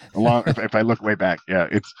hindsight, if I look way back,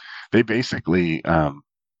 they basically, I'll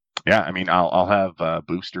have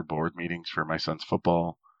booster board meetings for my son's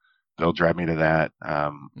football. They'll drive me to that.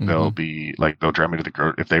 They'll be like, they'll drive me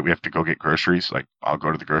to we have to go get groceries, like I'll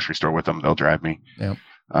go to the grocery store with them. They'll drive me. Yep.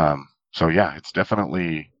 So yeah, it's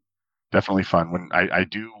definitely fun. When I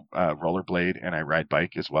do rollerblade and I ride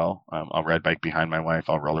bike as well. I'll ride bike behind my wife.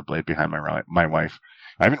 I'll rollerblade behind my wife.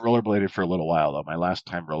 I haven't rollerbladed for a little while though. My last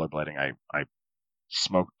time rollerblading, I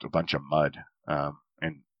smoked a bunch of mud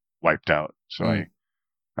and wiped out. So I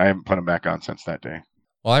haven't put them back on since that day.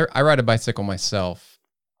 Well, I ride a bicycle myself,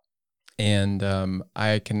 and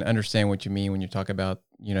I can understand what you mean when you talk about,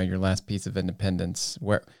 your last piece of independence.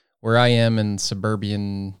 Where I am in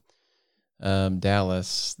suburban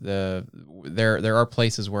Dallas, there are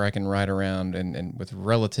places where I can ride around and with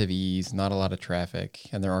relative ease, not a lot of traffic,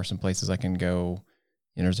 and there are some places I can go.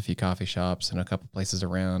 There's a few coffee shops and a couple places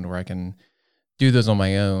around where I can do those on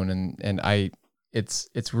my own, and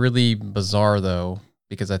it's really bizarre though,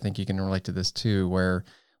 because I think you can relate to this too, where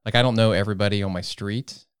like I don't know everybody on my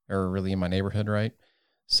street or really in my neighborhood, right?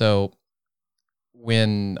 So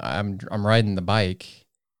when I'm riding the bike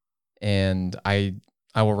and I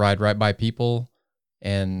will ride right by people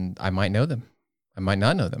and I might know them. I might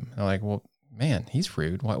not know them. I'm like, well, man, he's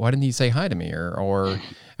rude. Why didn't he say hi to me? Or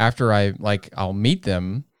after I'll meet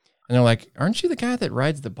them and they're like, aren't you the guy that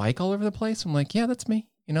rides the bike all over the place? I'm like, yeah, that's me.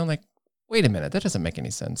 You know, I'm like, wait a minute, that doesn't make any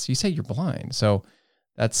sense. You say you're blind. So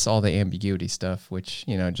that's all the ambiguity stuff, which,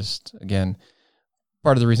 you know, just again,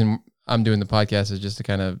 part of the reason I'm doing the podcast is just to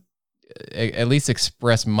kind of at least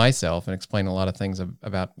express myself and explain a lot of things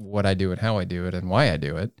about what I do and how I do it and why I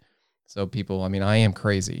do it. So people, I mean, I am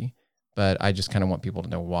crazy, but I just kind of want people to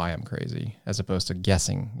know why I'm crazy as opposed to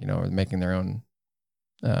guessing, you know, or making their own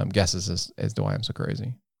guesses as to why I'm so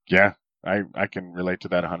crazy. Yeah, I can relate to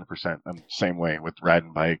that 100%. I'm the same way with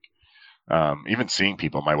riding bike. Even seeing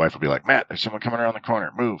people, my wife will be like, Matt, there's someone coming around the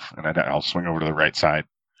corner, move. And I'll swing over to the right side.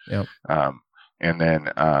 Yep. And then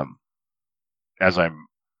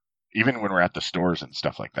even when we're at the stores and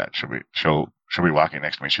stuff like that, she'll be walking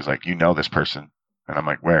next to me. She's like, you know this person. And I'm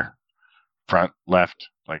like, where? Front, left,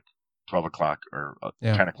 like 12 o'clock or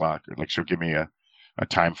 10 o'clock. Or like she'll give me a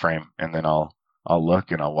time frame, and then I'll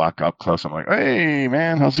look and I'll walk up close. I'm like, hey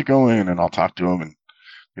man, how's it going? And I'll talk to them and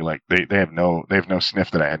be like, they have no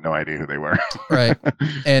sniff that I had no idea who they were. Right.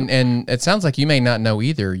 And it sounds like you may not know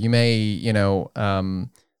either. You may, you know,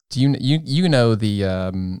 do you know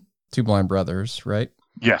the Two Blind Brothers, right?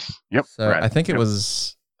 Yes. Yep. So right. I think it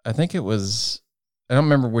was, I don't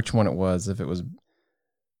remember which one it was, if it was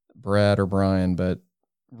Brad or Brian, but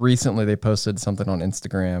recently they posted something on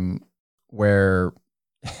Instagram where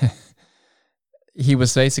he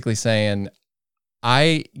was basically saying,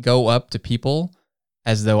 I go up to people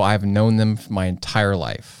as though I've known them for my entire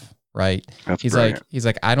life, right? He's brilliant.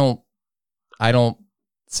 like, I don't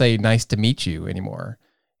say nice to meet you anymore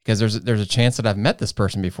because there's a chance that I've met this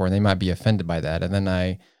person before and they might be offended by that. And then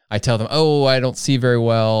I tell them, oh, I don't see very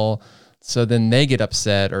well. So then they get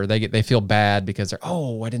upset or they feel bad because they're,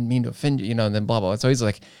 oh, I didn't mean to offend you, you know, and then blah, blah. So he's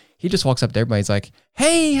like, he just walks up to everybody. He's like,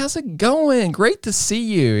 hey, how's it going? Great to see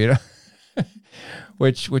you, you know,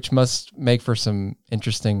 which must make for some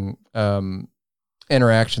interesting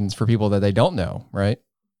interactions for people that they don't know, right?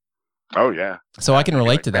 Oh yeah. So I can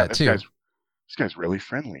relate to that too. This guy's really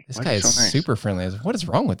friendly. This guy is so nice? Super friendly. What is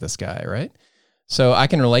wrong with this guy, right? So I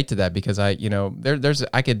can relate to that because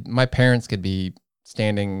my parents could be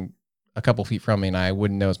standing a couple feet from me and I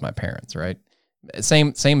wouldn't know it's my parents, right?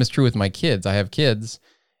 Same is true with my kids. I have kids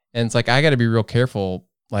and it's like, I got to be real careful.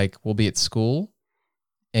 Like we'll be at school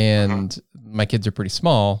and my kids are pretty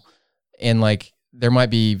small and like there might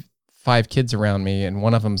be 5 kids around me and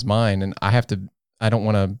one of them's mine and I don't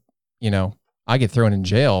want to, you know, I get thrown in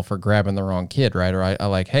jail for grabbing the wrong kid, right? Or I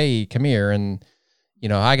like, hey, come here. And, you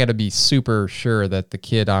know, I got to be super sure that the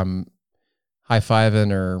kid I'm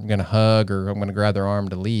high-fiving or I'm going to hug or I'm going to grab their arm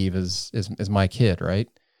to leave is my kid, right?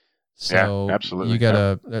 So yeah, absolutely. You got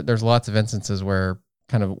to, there's lots of instances where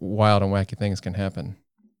kind of wild and wacky things can happen.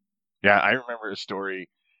 Yeah, I remember a story,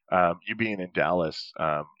 you being in Dallas,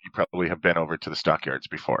 you probably have been over to the Stockyards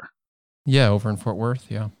before. Yeah, over in Fort Worth,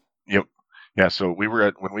 yeah. Yep. Yeah, so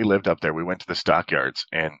when we lived up there, we went to the Stockyards,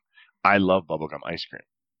 and I love bubblegum ice cream.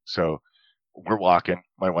 So we're walking,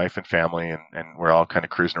 my wife and family, and we're all kind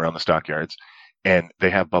of cruising around the Stockyards, and they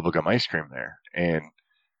have bubblegum ice cream there. And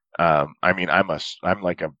I mean, I'm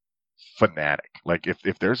like a fanatic. Like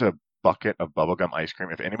if there's a bucket of bubblegum ice cream,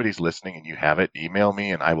 if anybody's listening and you have it, email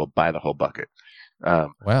me and I will buy the whole bucket.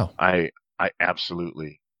 Wow. I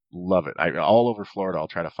absolutely love it. All over Florida, I'll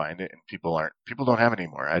try to find it, and people don't have it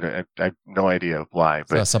anymore. I have no idea why.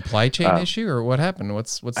 But a supply chain issue, or what happened?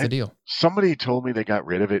 What's the deal? Somebody told me they got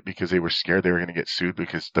rid of it because they were scared they were going to get sued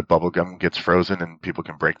because the bubble gum gets frozen and people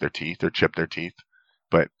can break their teeth or chip their teeth.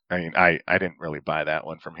 But I mean, I didn't really buy that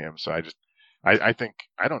one from him, so I think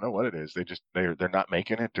I don't know what it is. They're not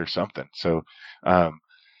making it or something. So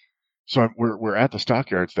we're at the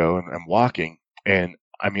Stockyards though, and I'm walking and.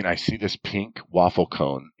 I mean, I see this pink waffle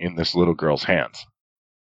cone in this little girl's hands,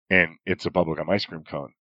 and it's a bubblegum ice cream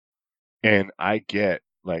cone. And I get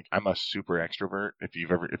like, I'm a super extrovert. If you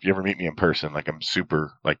ever meet me in person, like I'm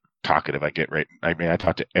super like talkative. I mean, I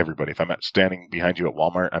talk to everybody. If I'm standing behind you at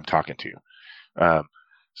Walmart, I'm talking to you.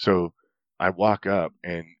 So I walk up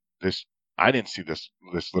and I didn't see this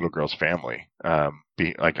little girl's family. All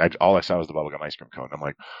I saw was the bubblegum ice cream cone. I'm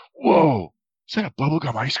like, whoa, is that a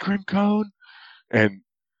bubblegum ice cream cone? And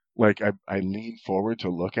like I lean forward to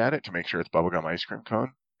look at it to make sure it's bubblegum ice cream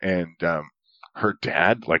cone, and her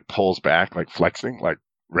dad like pulls back, like flexing, like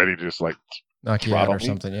ready to just like knock you out throttle or me.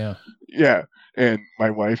 something. Yeah. Yeah. And my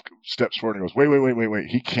wife steps forward and goes, wait.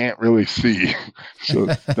 He can't really see. So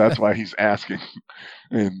that's why he's asking.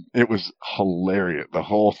 And it was hilarious. The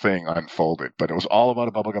whole thing unfolded, but it was all about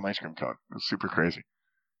a bubblegum ice cream cone. It was super crazy.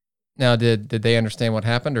 Now, did they understand what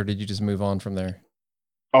happened, or did you just move on from there?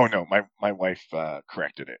 Oh no, my wife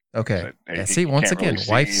corrected it. Okay. Said, hey, Yeah, he see, once can't again, really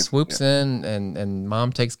wife see. swoops Yeah. in and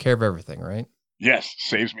mom takes care of everything, right? Yes,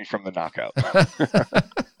 saves me from the knockout.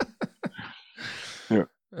 Yeah.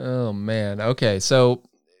 Oh man. Okay. So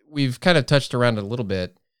we've kind of touched around it a little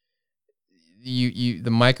bit. The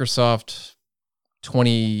Microsoft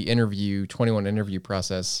 21 interview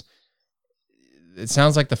process. It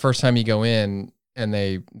sounds like the first time you go in and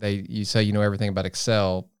you say you know everything about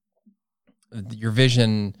Excel, your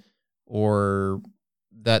vision or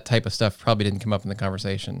that type of stuff probably didn't come up in the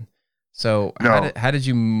conversation. So No. how did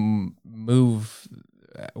you move?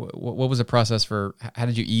 What was the process for? How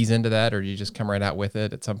did you ease into that, or did you just come right out with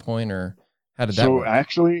it at some point, or how did that work? So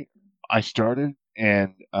actually, I started,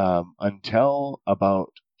 and until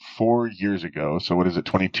about 4 years ago. So what is it?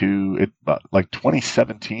 22? Like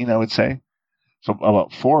 2017, I would say. So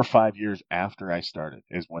about 4 or 5 years after I started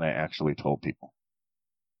is when I actually told people.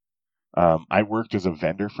 I worked as a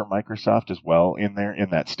vendor for Microsoft as well in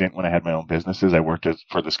that stint when I had my own businesses. I worked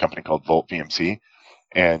for this company called Volt VMC,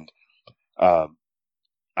 and um,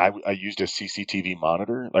 I used a CCTV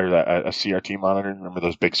monitor or a CRT monitor. Remember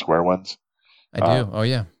those big square ones? I do. Oh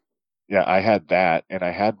yeah. Yeah, I had that, and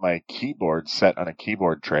I had my keyboard set on a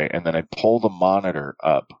keyboard tray, and then I'd pull the monitor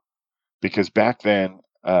up because back then,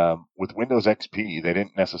 with Windows XP, they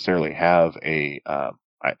didn't necessarily have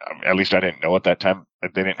at least I didn't know at that time, they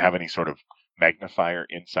didn't have any sort of magnifier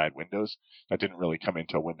inside Windows. That didn't really come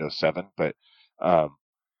into Windows 7, but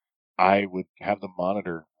I would have the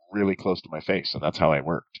monitor really close to my face, and that's how I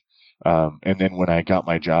worked. And then when I got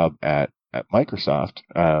my job at Microsoft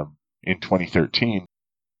in 2013,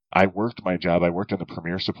 I worked my job. I worked in the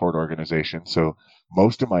Premier Support organization, so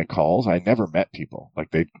most of my calls, I never met people.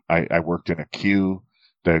 Like I worked in a queue.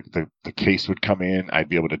 The case would come in. I'd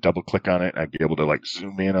be able to double click on it. I'd be able to like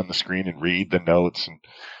zoom in on the screen and read the notes and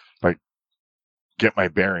like get my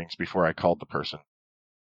bearings before I called the person.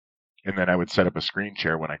 And then I would set up a screen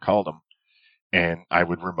share when I called them, and I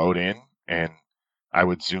would remote in and I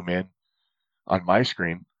would zoom in on my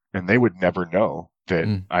screen, and they would never know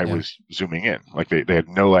that I was zooming in. Like they had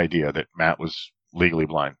no idea that Matt was legally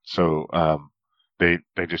blind. So they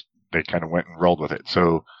kind of went and rolled with it.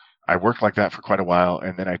 So I worked like that for quite a while,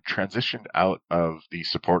 and then I transitioned out of the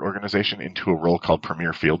support organization into a role called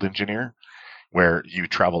Premier Field Engineer, where you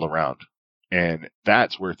travel around. And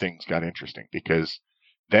that's where things got interesting because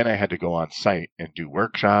then I had to go on site and do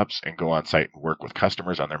workshops and go on site and work with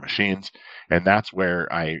customers on their machines. And that's where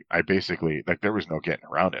I basically, like, there was no getting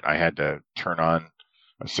around it. I had to turn on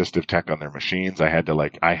assistive tech on their machines. I had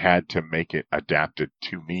to make it adapted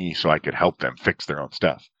to me so I could help them fix their own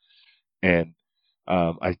stuff. And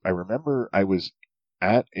I remember I was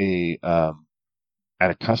at a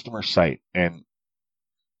customer site, and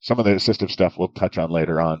some of the assistive stuff we'll touch on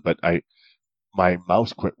later on, but my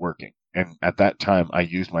mouse quit working. And at that time, I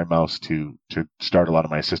used my mouse to start a lot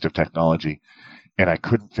of my assistive technology, and I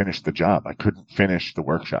couldn't finish the job. I couldn't finish the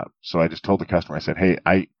workshop. So I just told the customer, I said, hey,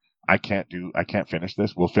 I can't finish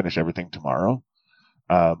this. We'll finish everything tomorrow.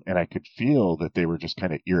 And I could feel that they were just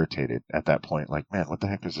kind of irritated at that point. Like, man, what the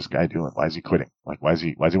heck is this guy doing? Why is he quitting? Like, why does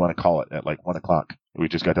he want to call it at like 1:00? We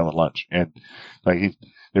just got done with lunch. And like,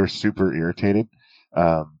 they were super irritated.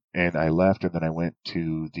 And I left, and then I went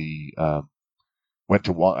to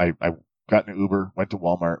I got an Uber, went to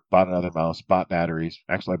Walmart, bought another mouse, bought batteries.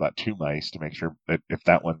 Actually, I bought 2 mice to make sure that if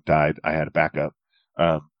that one died, I had a backup.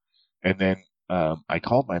 And then I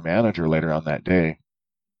called my manager later on that day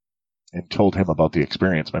and told him about the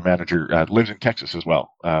experience. My manager lives in Texas as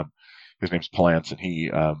well. His name's Palance, and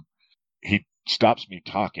he stops me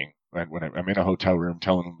talking when I'm in a hotel room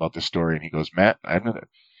telling him about this story, and he goes, Matt,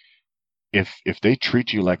 if they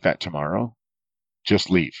treat you like that tomorrow, just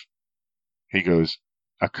leave. He goes,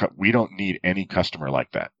 we don't need any customer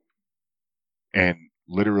like that. And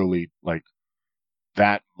literally, like,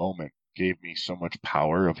 that moment gave me so much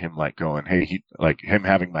power of him, like, going, hey, him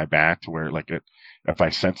having my back to where, like, if I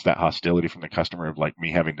sense that hostility from the customer of, like,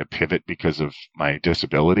 me having to pivot because of my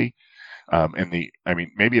disability, maybe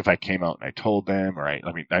if I came out and I told them, or a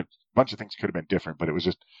bunch of things could have been different, but it was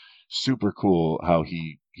just super cool how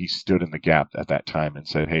he stood in the gap at that time and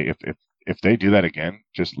said, hey, if they do that again,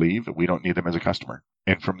 just leave. We don't need them as a customer.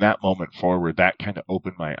 And from that moment forward, that kind of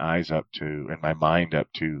opened my eyes up to, and my mind up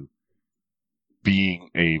to, being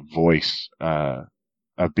a voice,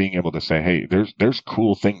 of being able to say, hey, there's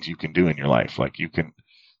cool things you can do in your life. Like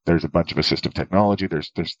there's a bunch of assistive technology.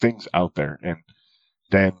 There's things out there. And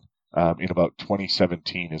then in about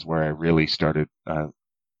 2017 is where I really started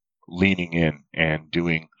leaning in and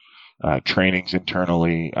doing trainings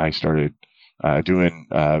internally. I started doing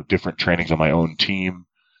different trainings on my own team,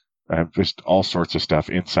 just all sorts of stuff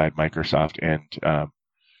inside Microsoft,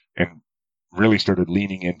 and really started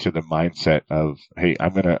leaning into the mindset of, hey,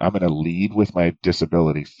 I'm gonna lead with my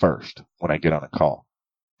disability first when I get on a call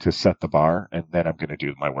to set the bar, and then I'm gonna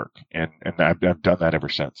do my work, and I've done that ever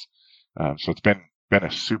since. So it's been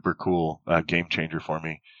a super cool game changer for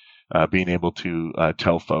me, being able to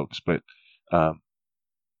tell folks. But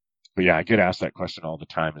yeah, I get asked that question all the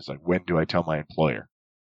time. Is like, when do I tell my employer?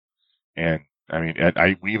 And I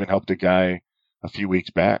mean, we even helped a guy a few weeks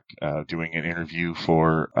back doing an interview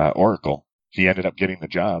for Oracle. He ended up getting the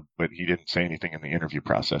job, but he didn't say anything in the interview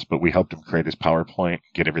process. But we helped him create his PowerPoint,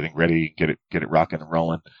 get everything ready, get it rocking and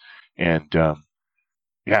rolling. And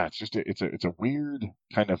yeah, it's just it's a weird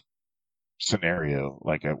kind of scenario,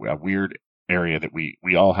 like a weird area that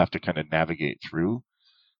we all have to kind of navigate through,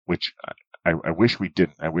 which I wish we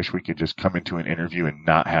didn't. I wish we could just come into an interview and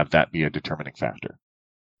not have that be a determining factor.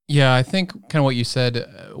 Yeah, I think kind of what you said,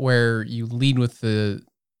 where you lead with the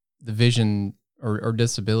vision or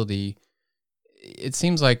disability. It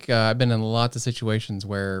seems like I've been in lots of situations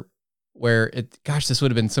where this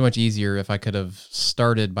would have been so much easier if I could have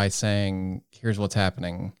started by saying, here's what's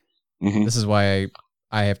happening. Mm-hmm. This is why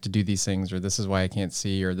I have to do these things, or this is why I can't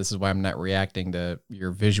see, or this is why I'm not reacting to your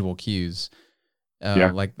visual cues.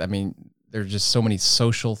 Like, I mean, there's just so many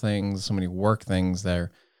social things, so many work things there,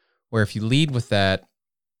 where if you lead with that,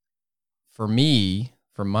 for me,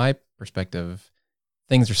 from my perspective,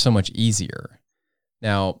 things are so much easier.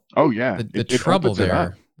 Now, the trouble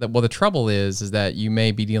there, the trouble is that you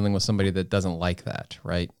may be dealing with somebody that doesn't like that,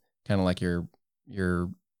 right? Kind of like your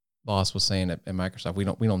boss was saying at Microsoft,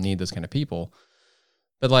 we don't need those kind of people.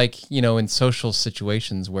 But like, in social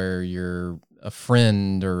situations where you're a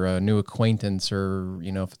friend or a new acquaintance, or,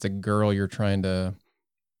 if it's a girl you're trying to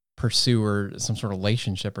pursue or some sort of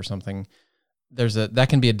relationship or something, that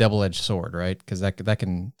can be a double-edged sword, right? Because that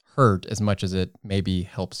can hurt as much as it maybe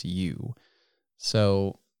helps you.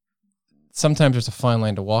 So sometimes there's a fine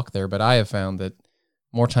line to walk there, but I have found that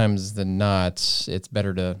more times than not, it's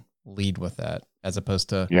better to lead with that as opposed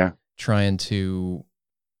to trying to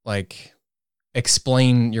like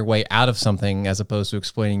explain your way out of something as opposed to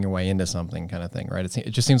explaining your way into something, kind of thing, right? It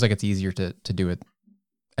just seems like it's easier to do it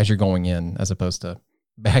as you're going in as opposed to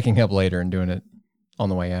backing up later and doing it on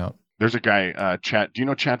the way out. There's a guy, Chad. Do you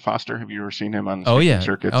know Chad Foster? Have you ever seen him on the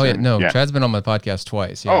circuits? Oh, yeah. No, Chad's been on my podcast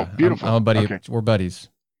twice. Yeah. Oh, beautiful. I'm a buddy. Okay. We're buddies.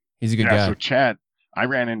 He's a good guy. So Chad, I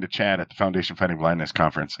ran into Chad at the Foundation Fighting Blindness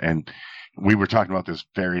conference, and we were talking about this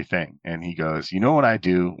very thing. And he goes, you know what I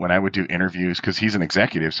do when I would do interviews? Because he's an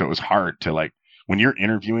executive, so it was hard to, like, when you're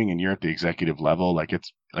interviewing and you're at the executive level,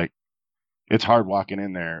 it's hard walking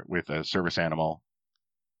in there with a service animal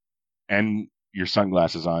and your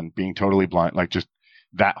sunglasses on, being totally blind, like just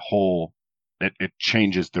that whole, it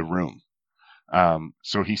changes the room.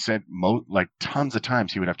 So he said, tons of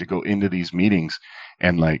times he would have to go into these meetings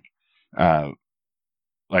and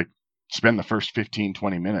spend the first 15,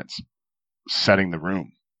 20 minutes setting the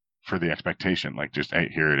room for the expectation. Like, just, hey,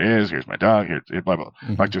 here it is. Here's my dog. Here, blah, blah.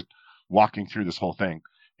 Mm-hmm. Like, just walking through this whole thing.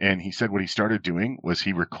 And he said what he started doing was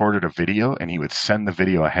he recorded a video and he would send the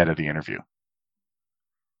video ahead of the interview.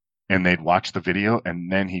 And they'd watch the video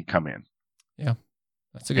and then he'd come in. Yeah.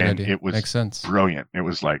 That's a good idea. It was Makes sense. Brilliant. It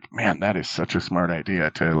was like, man, that is such a smart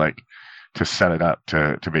idea to set it up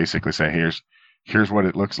to basically say, here's what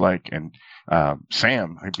it looks like. And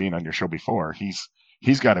Sam, being on your show before,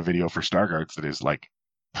 he's got a video for Stargards that is like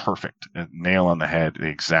perfect, a nail on the head, the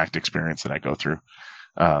exact experience that I go through.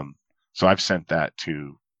 So I've sent that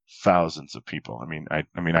to thousands of people.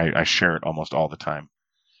 I share it almost all the time.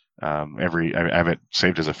 I have it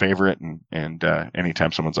saved as a favorite, and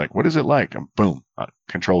anytime someone's like, what is it like? Boom,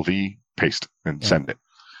 Control V, paste, and send it.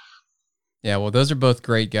 Yeah, well, those are both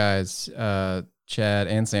great guys, Chad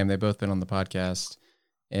and Sam. They've both been on the podcast,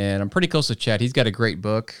 and I'm pretty close to Chad. He's got a great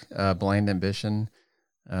book, Blind Ambition.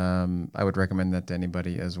 I would recommend that to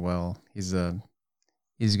anybody as well. He's a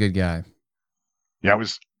good guy. Yeah,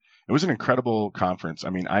 it was an incredible conference.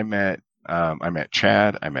 I mean, I met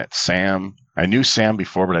Chad, I met Sam. I knew Sam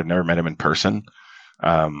before, but I'd never met him in person.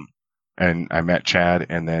 And I met Chad,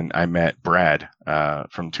 and then I met Brad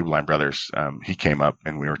from Two Blind Brothers. He came up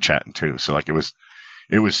and we were chatting too. So like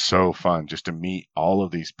it was so fun just to meet all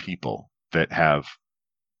of these people that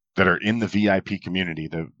are in the VIP community,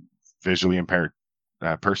 the visually impaired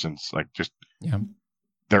persons, like just Yeah.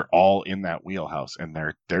 they're all in that wheelhouse, and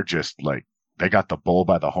they're just like, they got the bull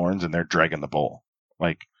by the horns and they're dragging the bull.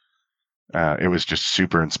 Like, it was just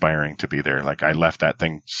super inspiring to be there. Like, I left that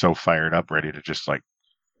thing so fired up, ready to just like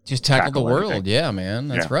tackle the world. everything. Yeah, man.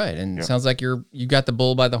 That's Yeah. right. And Yeah. it sounds like you got the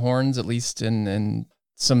bull by the horns, at least in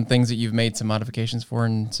some things that you've made some modifications for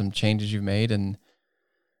and some changes you've made. And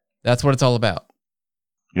that's what it's all about.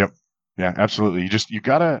 Yep. Yeah, absolutely.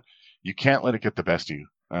 You can't let it get the best of you.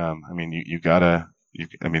 I mean,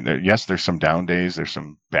 yes, there's some down days, there's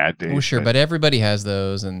some bad days. Oh, sure. But everybody has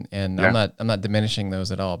those. And Yeah. I'm not diminishing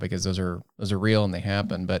those at all, because those are real and they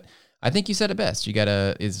happen. But I think you said it best. You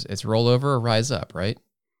it's roll over or rise up, right?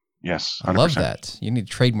 Yes. 100%. I love that. You need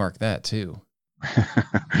to trademark that too.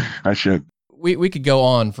 I should. We could go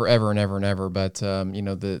on forever and ever and ever, but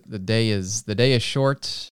the day is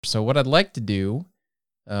short. So what I'd like to do,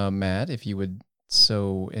 Matt, if you would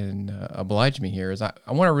oblige me here, is I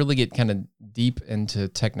want to really get kind of deep into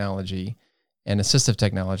technology and assistive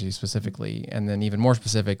technology specifically, and then even more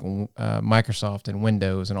specific, Microsoft and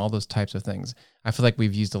Windows and all those types of things. I feel like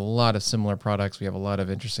we've used a lot of similar products. We have a lot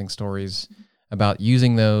of interesting stories about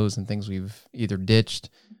using those and things we've either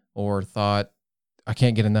ditched or thought, I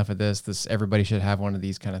can't get enough of this. Everybody should have one of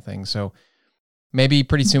these kind of things. So maybe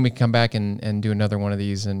pretty soon we can come back and do another one of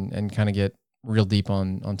these and kind of get real deep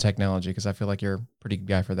on technology, because I feel like you're a pretty good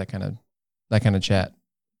guy for that kind of chat.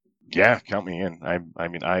 Yeah, count me in.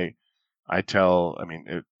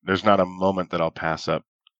 There's not a moment that I'll pass up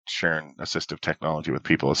sharing assistive technology with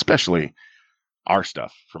people, especially our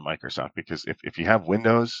stuff from Microsoft, because if you have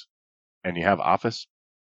Windows and you have Office,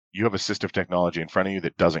 you have assistive technology in front of you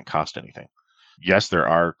that doesn't cost anything. Yes, there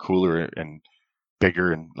are cooler and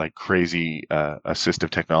bigger and like crazy assistive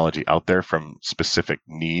technology out there from specific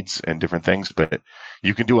needs and different things, but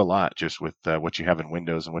you can do a lot just with what you have in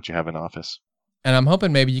Windows and what you have in Office. And I'm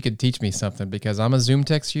hoping maybe you could teach me something, because I'm a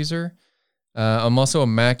ZoomText user. I'm also a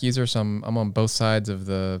Mac user, so I'm on both sides of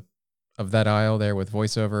that aisle there with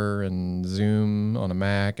VoiceOver and Zoom on a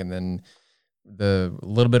Mac, and then the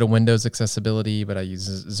little bit of Windows accessibility. But I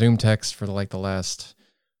use ZoomText for the last,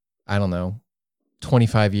 I don't know,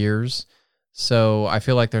 25 years. So I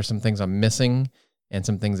feel like there's some things I'm missing and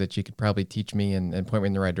some things that you could probably teach me and point me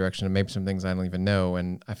in the right direction, and maybe some things I don't even know.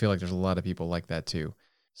 And I feel like there's a lot of people like that too.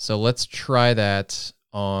 So let's try that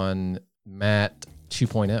on Matt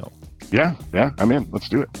 2.0. Yeah, I'm in. Let's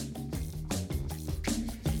do it.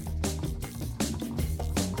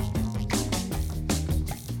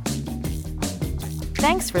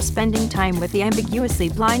 Thanks for spending time with the Ambiguously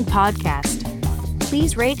Blind podcast.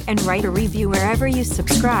 Please rate and write a review wherever you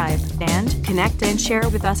subscribe, and connect and share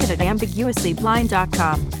with us at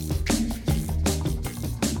ambiguouslyblind.com.